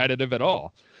being competitive at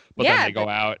all. But then they go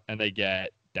out and they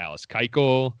get Dallas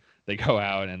Keuchel. They go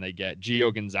out and they get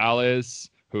Gio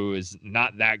Gonzalez, who is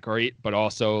not that great, but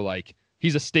also like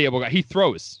he's a stable guy. He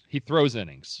throws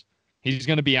innings. He's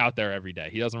going to be out there every day.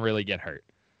 He doesn't really get hurt.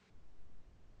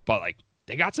 But like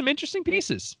they got some interesting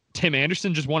pieces. Tim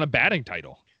Anderson just won a batting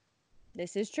title.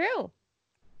 This is true.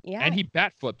 Yeah. And he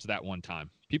bat flipped that one time.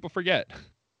 People forget.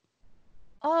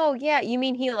 Oh, yeah. You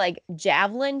mean he like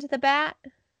javelined the bat?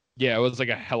 Yeah, it was like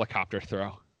a helicopter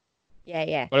throw.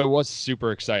 Yeah. But it was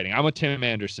super exciting. I'm a Tim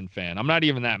Anderson fan. I'm not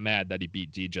even that mad that he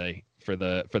beat DJ for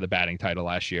the batting title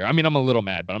last year. I mean, I'm a little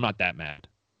mad, but I'm not that mad.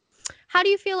 How do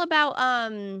you feel about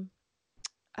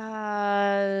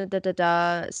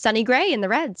Sonny Gray and the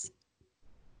Reds?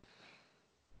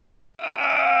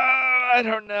 I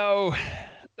don't know.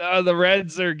 The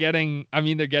Reds are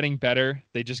they're getting better.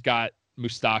 They just got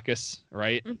Moustakas,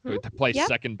 right? Mm-hmm. To play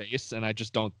second base. And I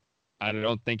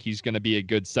don't think he's going to be a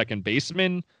good second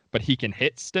baseman, but he can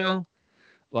hit still.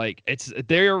 Like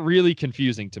they're really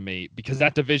confusing to me because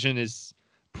that division is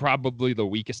probably the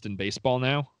weakest in baseball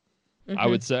now, I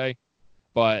would say.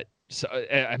 But so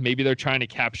maybe they're trying to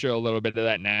capture a little bit of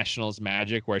that Nationals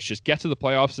magic where it's just get to the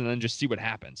playoffs and then just see what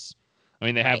happens. I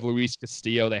mean, they have Luis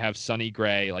Castillo, they have Sonny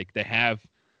Gray, like they have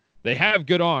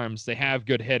good arms, they have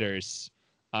good hitters.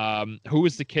 Who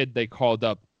was the kid they called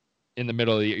up in the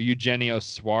middle of the year? Eugenio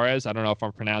Suarez. I don't know if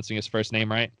I'm pronouncing his first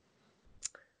name right.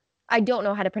 I don't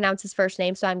know how to pronounce his first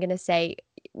name, so I'm going to say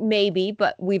maybe,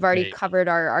 but we've already covered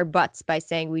our butts by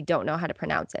saying we don't know how to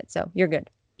pronounce it. So you're good.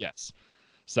 Yes.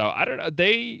 So I don't know.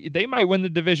 They might win the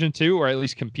division too, or at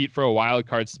least compete for a wild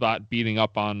card spot, beating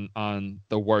up on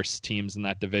the worst teams in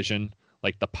that division,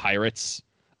 like the Pirates.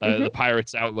 The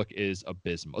Pirates' outlook is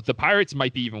abysmal. The Pirates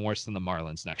might be even worse than the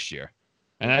Marlins next year,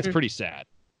 and that's pretty sad.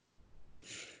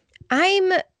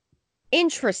 I'm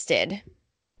interested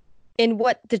in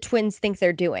what the Twins think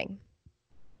they're doing.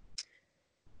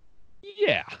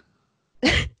 Yeah.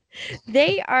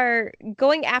 They are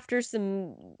going after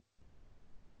some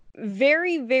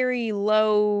very, very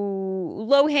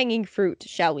low-hanging fruit,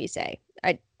 shall we say.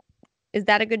 Is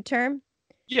that a good term?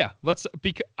 Yeah,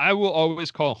 I will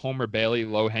always call Homer Bailey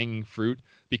low-hanging fruit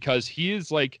because he's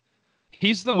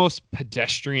the most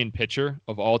pedestrian pitcher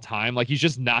of all time. Like, he's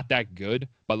just not that good,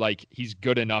 but like he's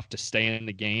good enough to stay in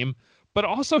the game. But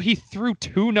also he threw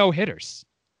 2 no-hitters.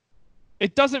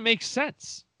 It doesn't make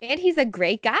sense. And he's a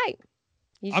great guy.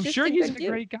 I'm sure he's a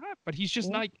great guy, but he's just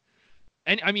not.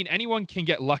 And I mean, anyone can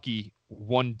get lucky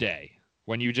one day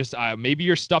when you just maybe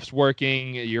your stuff's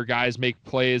working, your guys make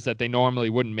plays that they normally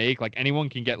wouldn't make. Like anyone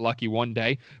can get lucky one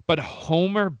day. But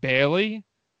Homer Bailey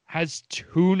has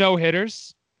 2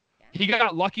 no-hitters. He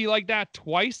got lucky like that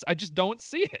twice. I just don't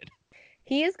see it.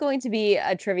 He is going to be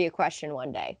a trivia question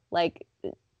one day. Like,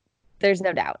 there's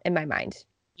no doubt in my mind.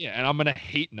 Yeah, and I'm going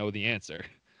to know the answer.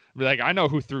 Be like, I know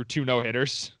who threw 2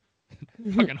 no-hitters.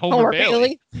 Fucking Homer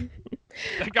Bailey.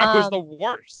 That guy was the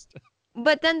worst.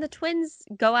 But then the Twins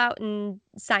go out and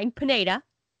sign Pineda,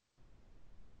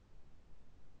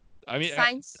 I mean,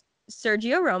 signs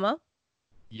Sergio Romo,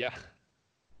 yeah,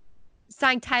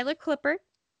 sign Tyler Clippard.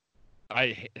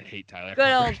 I hate Tyler. Good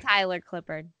Clippard. old Tyler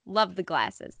Clippard. Love the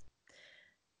glasses.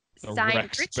 The Sign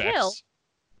Rex Rich Hill specs.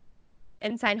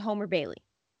 and sign Homer Bailey.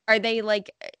 Are they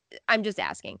like, I'm just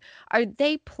asking, are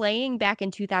they playing back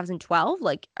in 2012?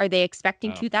 Like, are they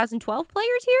expecting Oh. 2012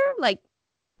 players here? Like,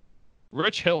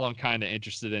 Rich Hill, I'm kind of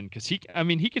interested in because he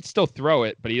could still throw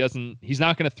it, but he's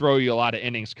not going to throw you a lot of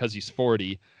innings because he's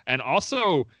 40. And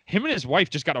also, him and his wife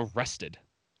just got arrested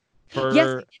yes, I for,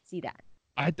 did see that.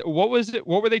 what was it?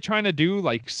 What were they trying to do?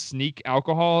 Like sneak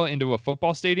alcohol into a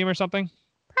football stadium or something?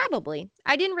 Probably.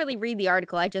 I didn't really read the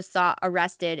article. I just saw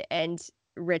arrested and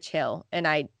Rich Hill, and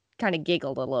I kind of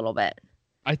giggled a little bit.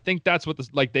 I think that's what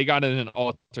they got in an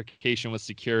altercation with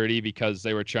security because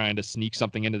they were trying to sneak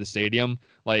something into the stadium.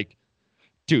 Like,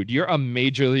 dude, you're a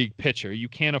major league pitcher. You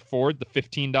can't afford the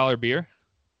 $15 beer.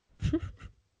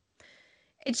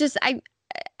 It's just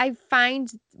I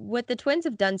find what the Twins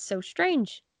have done so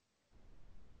strange.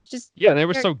 Just Yeah, they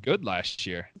were so good last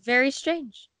year. very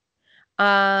strange.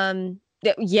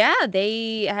 Yeah,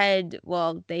 they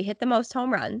hit the most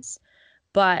home runs,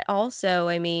 but also,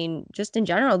 I mean, just in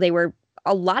general, they were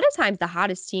a lot of times the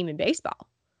hottest team in baseball.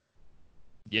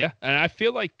 Yeah, and I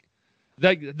feel like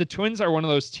the Twins are one of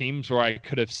those teams where I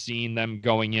could have seen them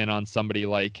going in on somebody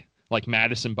like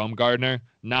Madison Bumgarner,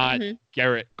 not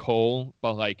Garrett Cole,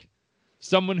 but like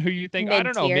someone who you think, I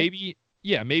don't know,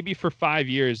 maybe for 5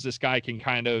 years this guy can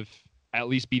kind of at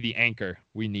least be the anchor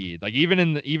we need. Like even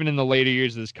in the later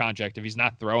years of this contract, if he's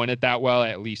not throwing it that well,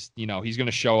 at least he's going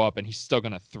to show up and he's still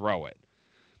going to throw it.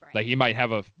 Right. Like he might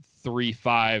have a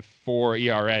 3.54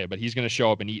 ERA, but he's going to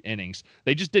show up and eat innings.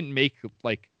 They just didn't make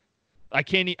like I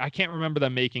can't remember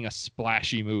them making a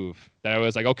splashy move that I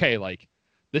was like, okay, like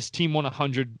this team won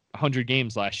 100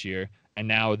 games last year, and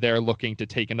now they're looking to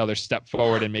take another step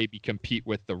forward and maybe compete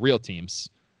with the real teams.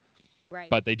 Right.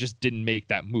 But they just didn't make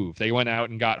that move. They went out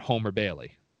and got Homer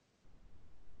Bailey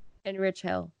And Rich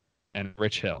Hill. and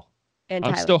Rich Hill. And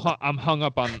I'm hung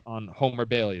up on Homer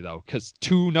Bailey though, because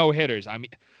 2 no-hitters. I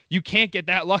mean, you can't get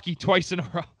that lucky twice in a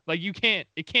row. Like you can't.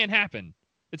 It can't happen.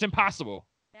 It's impossible.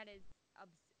 That is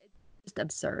just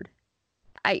absurd.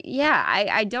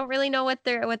 I don't really know what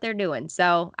they're doing.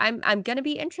 So I'm gonna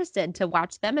be interested to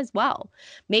watch them as well.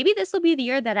 Maybe this will be the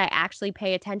year that I actually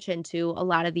pay attention to a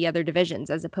lot of the other divisions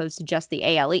as opposed to just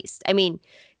the AL East. I mean,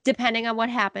 depending on what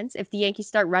happens, if the Yankees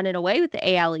start running away with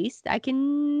the AL East, I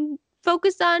can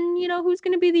focus on, who's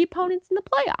gonna be the opponents in the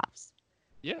playoffs.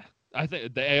 Yeah. I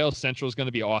think the AL Central is going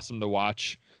to be awesome to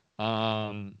watch.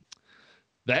 The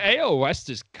AL West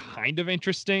is kind of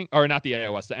interesting, or not the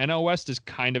AL West. The NL West is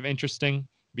kind of interesting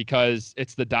because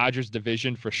it's the Dodgers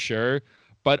division for sure,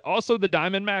 but also the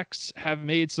Diamondbacks have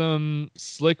made some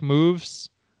slick moves.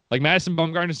 Like Madison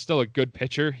Bumgarner is still a good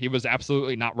pitcher. He was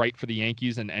absolutely not right for the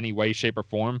Yankees in any way, shape, or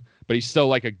form, but he's still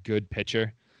like a good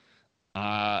pitcher.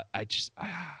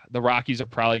 The Rockies are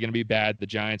probably going to be bad. The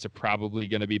Giants are probably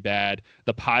going to be bad.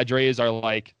 The Padres are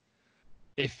like,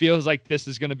 it feels like this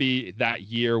is going to be that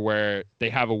year where they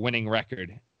have a winning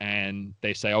record and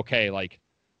they say, okay, like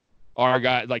our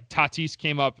guy, like Tatis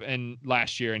came up and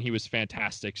last year and he was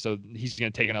fantastic. So he's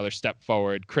going to take another step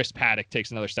forward. Chris Paddock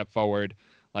takes another step forward.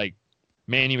 Like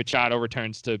Manny Machado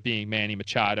returns to being Manny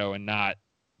Machado and not,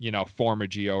 former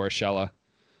Gio Urshela.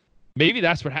 Maybe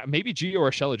that's what happened. Maybe Gio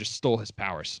Urshela just stole his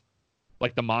powers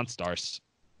like the Monstars.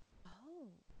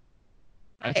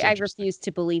 I refuse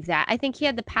to believe that. I think he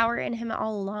had the power in him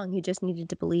all along. He just needed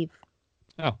to believe.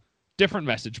 Oh, different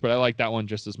message, but I like that one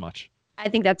just as much. I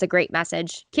think that's a great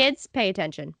message. Kids, pay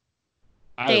attention.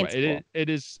 It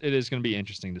is going to be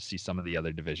interesting to see some of the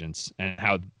other divisions and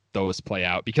how those play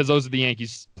out because those are the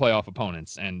Yankees' playoff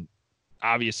opponents. And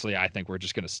obviously, I think we're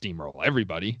just going to steamroll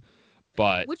everybody.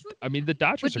 But the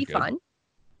Dodgers would be are good. Fun.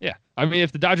 Yeah,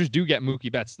 if the Dodgers do get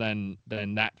Mookie Betts, then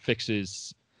that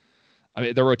fixes.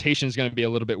 Their rotation is going to be a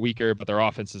little bit weaker, but their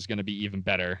offense is going to be even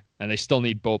better. And they still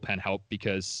need bullpen help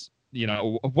because,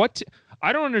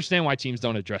 I don't understand why teams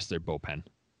don't address their bullpen.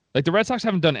 Like the Red Sox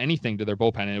haven't done anything to their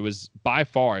bullpen, and it was by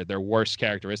far their worst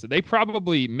characteristic. They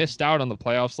probably missed out on the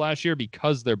playoffs last year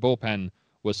because their bullpen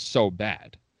was so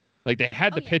bad. Like they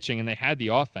had the pitching and they had the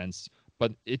offense,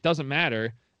 but it doesn't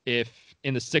matter if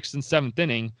in the 6th and 7th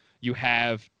inning you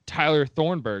have Tyler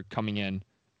Thornburg coming in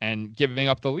and giving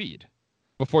up the lead.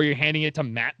 Before you're handing it to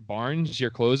Matt Barnes,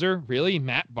 your closer? Really?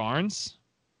 Matt Barnes?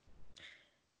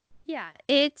 Yeah,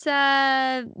 it's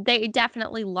they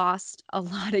definitely lost a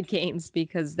lot of games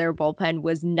because their bullpen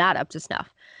was not up to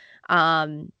snuff.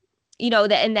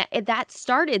 that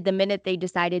started the minute they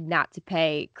decided not to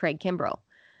pay Craig Kimbrell.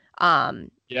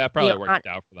 Yeah, it probably worked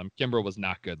out for them. Kimbrell was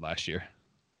not good last year.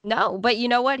 No, but you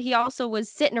know what? He also was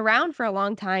sitting around for a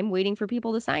long time waiting for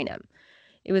people to sign him.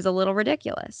 It was a little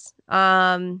ridiculous.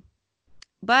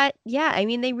 But yeah, I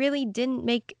mean, they really didn't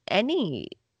make any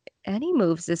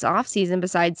moves this offseason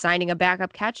besides signing a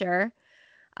backup catcher.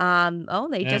 And now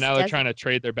they're trying to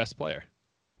trade their best player.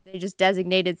 They just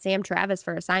designated Sam Travis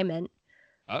for assignment.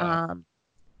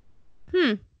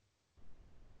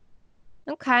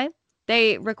 Okay.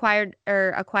 They acquired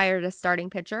a starting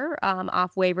pitcher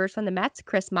off waivers from the Mets,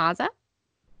 Chris Mazza.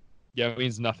 Yeah, it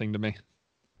means nothing to me.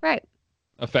 Right.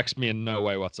 Affects me in no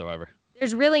way whatsoever.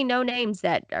 There's really no names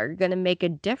that are going to make a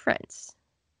difference.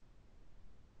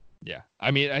 Yeah.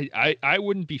 I mean, I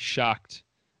wouldn't be shocked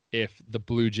if the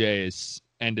Blue Jays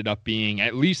ended up being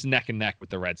at least neck and neck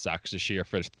with the Red Sox this year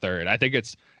for third. I think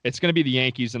it's going to be the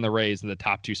Yankees and the Rays in the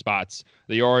top two spots.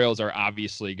 The Orioles are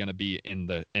obviously going to be in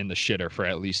the shitter for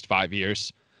at least 5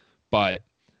 years. But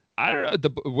I don't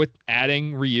know, with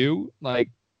adding Ryu, like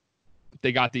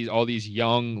they got all these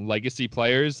young legacy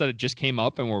players that just came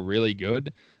up and were really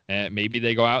good. And maybe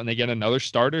they go out and they get another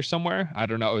starter somewhere. I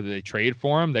don't know. They trade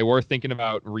for him. They were thinking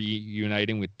about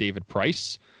reuniting with David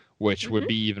Price, which would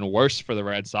be even worse for the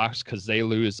Red Sox because they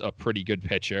lose a pretty good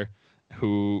pitcher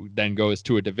who then goes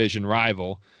to a division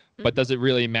rival. But does it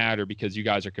really matter because you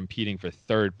guys are competing for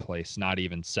third place, not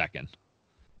even second?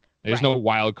 There's no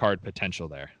wild card potential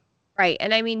there. Right.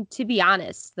 And I mean, to be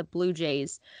honest, the Blue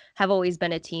Jays have always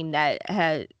been a team that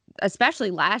had,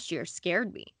 especially last year,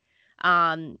 scared me.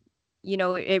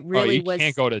 It really was. You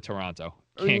can't go to Toronto.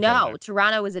 No,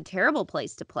 Toronto is a terrible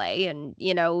place to play. And,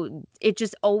 it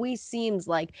just always seems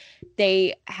like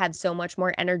they have so much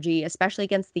more energy, especially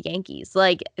against the Yankees.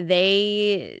 Like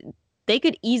they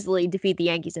could easily defeat the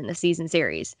Yankees in the season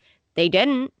series. They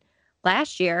didn't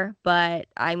last year, but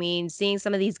I mean, seeing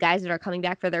some of these guys that are coming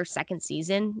back for their second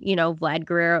season, Vlad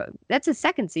Guerrero, that's his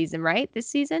second season, right? This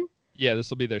season? Yeah, this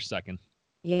will be their second.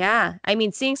 Yeah. I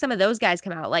mean, seeing some of those guys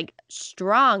come out like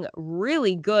strong,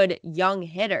 really good young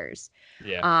hitters.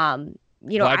 Yeah.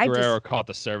 Vlad Guerrero caught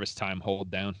the service time hold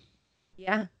down.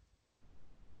 Yeah.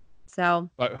 So.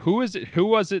 But who was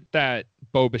it that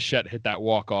Bo Bichette hit that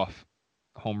walk-off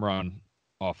home run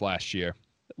off last year?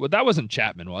 Well, that wasn't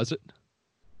Chapman, was it?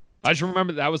 I just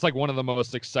remember that was like one of the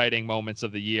most exciting moments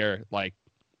of the year. Like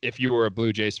if you were a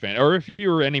Blue Jays fan or if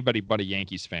you were anybody but a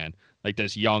Yankees fan, like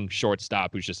this young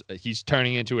shortstop he's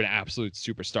turning into an absolute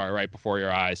superstar right before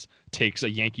your eyes, takes a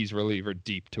Yankees reliever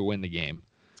deep to win the game.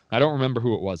 I don't remember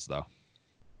who it was though.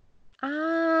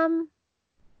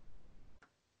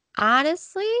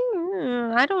 Honestly,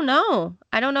 I don't know.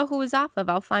 I don't know who was off of.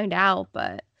 I'll find out,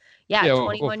 but yeah,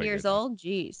 21 years old.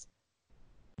 Jeez.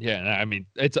 Yeah, I mean,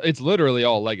 it's literally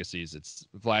all legacies. It's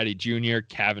Vladdy Jr.,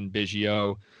 Cavan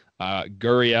Biggio,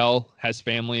 Gurriel has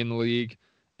family in the league,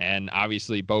 and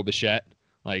obviously Bo Bichette.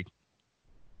 Like,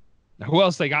 who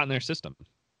else they got in their system?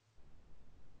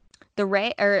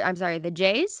 The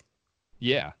Jays?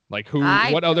 Yeah, like who?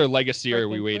 What other legacy are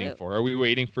we waiting for? Are we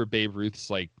waiting for Babe Ruth's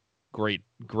like great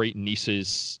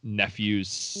niece's nephew's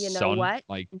son? You know what?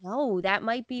 Like, no, that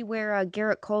might be where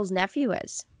Garrett Cole's nephew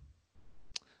is.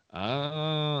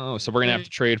 Oh, so we're going to have to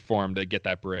trade for him to get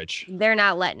that bridge. They're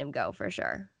not letting him go for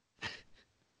sure.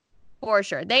 For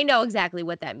sure. They know exactly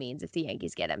what that means if the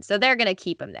Yankees get him. So they're going to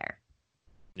keep him there.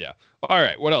 Yeah. All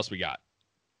right. What else we got?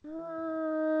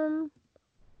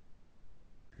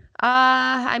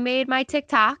 I made my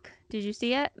TikTok. Did you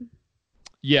see it?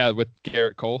 Yeah, with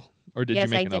Garrett Cole. Or did you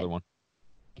make another one?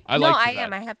 I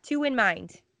am. I have two in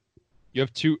mind. You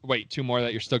have two. Wait, two more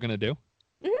that you're still going to do?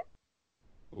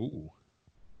 Mm-hmm. Ooh.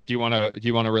 Do you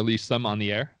want to release them on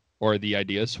the air or the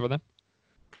ideas for them?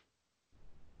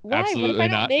 Why? Absolutely what if I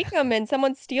not. don't make them and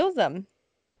someone steals them?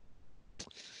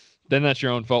 Then that's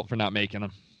your own fault for not making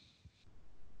them.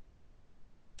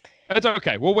 It's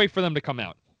okay. We'll wait for them to come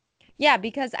out. Yeah,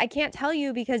 because I can't tell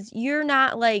you because you're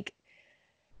not like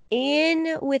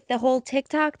in with the whole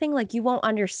TikTok thing. Like you won't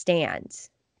understand.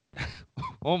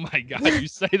 Oh my God. You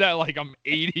say that like I'm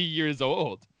 80 years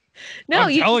old. No,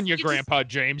 I'm telling you, Grandpa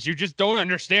James, you just don't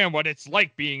understand what it's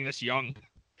like being this young.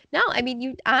 No, I mean,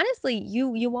 you honestly,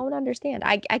 you won't understand.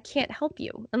 I can't help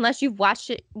you unless you've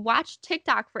watched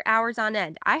TikTok for hours on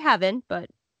end. I haven't, but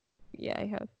yeah, I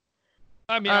have.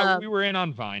 I mean, we were in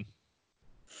on Vine.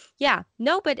 Yeah,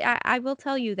 no, but I will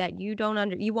tell you that you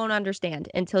won't understand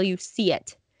until you see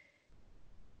it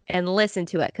and listen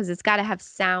to it because it's got to have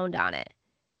sound on it.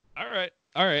 All right.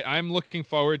 I'm looking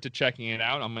forward to checking it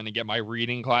out. I'm going to get my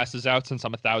reading glasses out since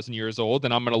I'm 1,000 years old,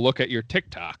 and I'm going to look at your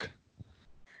TikTok.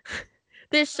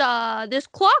 this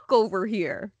clock over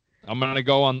here. I'm gonna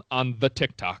go on the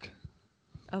TikTok.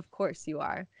 Of course you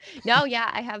are. No, yeah,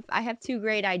 I have two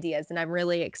great ideas and I'm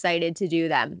really excited to do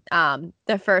them.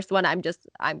 The first one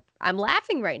I'm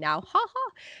laughing right now. Ha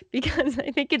ha, because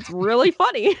I think it's really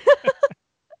funny.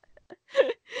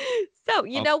 So,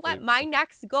 you know what? My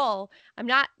next goal, I'm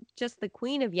not just the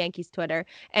queen of Yankees Twitter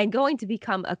and going to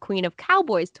become a queen of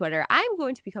Cowboys Twitter. I'm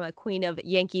going to become a queen of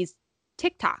Yankees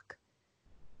TikTok.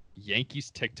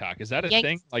 Yankees TikTok. Is that a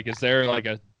thing? Like, is there like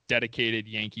a dedicated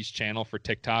Yankees channel for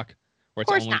TikTok where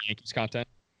it's only Yankees content?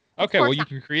 Okay, well, you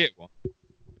can create one.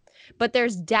 But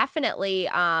there's definitely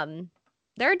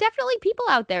there are definitely people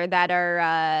out there that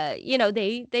are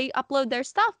they upload their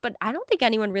stuff, but I don't think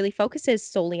anyone really focuses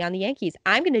solely on the Yankees.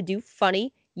 I'm going to do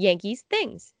funny Yankees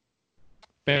things.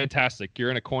 Fantastic. You're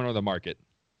in a corner of the market.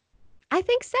 I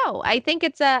think so. I think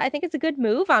it's a good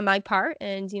move on my part,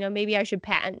 and maybe I should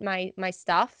patent my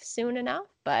stuff soon enough,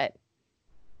 but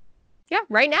yeah,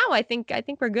 right now I think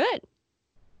we're good.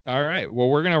 All right. Well,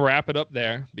 we're going to wrap it up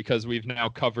there because we've now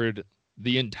covered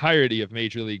the entirety of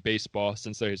Major League Baseball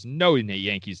since there's no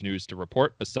Yankees news to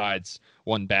report besides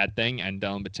one bad thing, and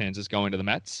Dellin Betances going to the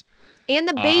Mets. And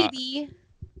the baby.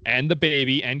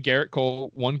 And Garrett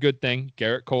Cole. One good thing,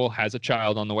 Garrett Cole has a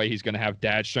child on the way. He's going to have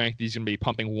dad strength. He's going to be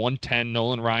pumping 110.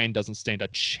 Nolan Ryan doesn't stand a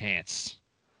chance.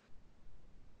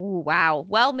 Ooh, wow.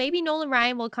 Well, maybe Nolan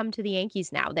Ryan will come to the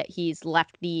Yankees now that he's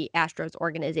left the Astros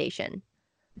organization.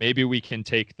 Maybe we can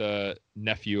take the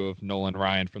nephew of Nolan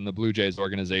Ryan from the Blue Jays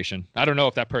organization. I don't know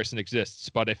if that person exists,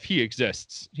 but if he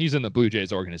exists, he's in the Blue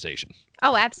Jays organization.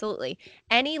 Oh, absolutely.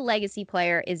 Any legacy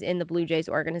player is in the Blue Jays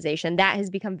organization. That has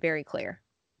become very clear.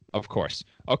 Of course.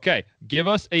 Okay. Give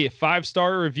us a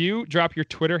 5-star review. Drop your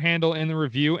Twitter handle in the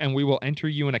review, and we will enter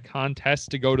you in a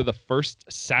contest to go to the first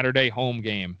Saturday home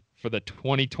game for the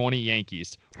 2020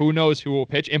 Yankees. Who knows who will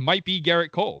pitch? It might be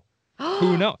Garrett Cole.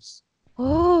 Who knows?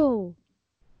 Oh.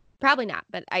 Probably not,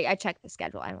 but I checked the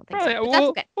schedule. I don't think so. But that's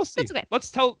okay. We'll see. That's okay.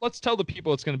 Let's tell the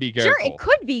people it's going to be Garrett Cole. Sure, it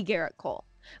could be Garrett Cole.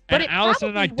 But Allison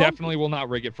and I definitely will not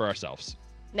rig it for ourselves.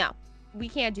 No, we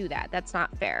can't do that. That's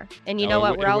not fair. And you know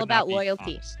what? We're all about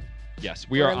loyalty. Honest. Yes,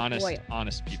 we are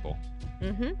honest people.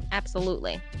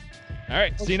 Absolutely. All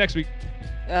right. See you next week.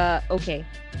 Okay.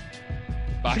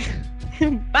 Bye.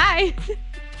 Bye.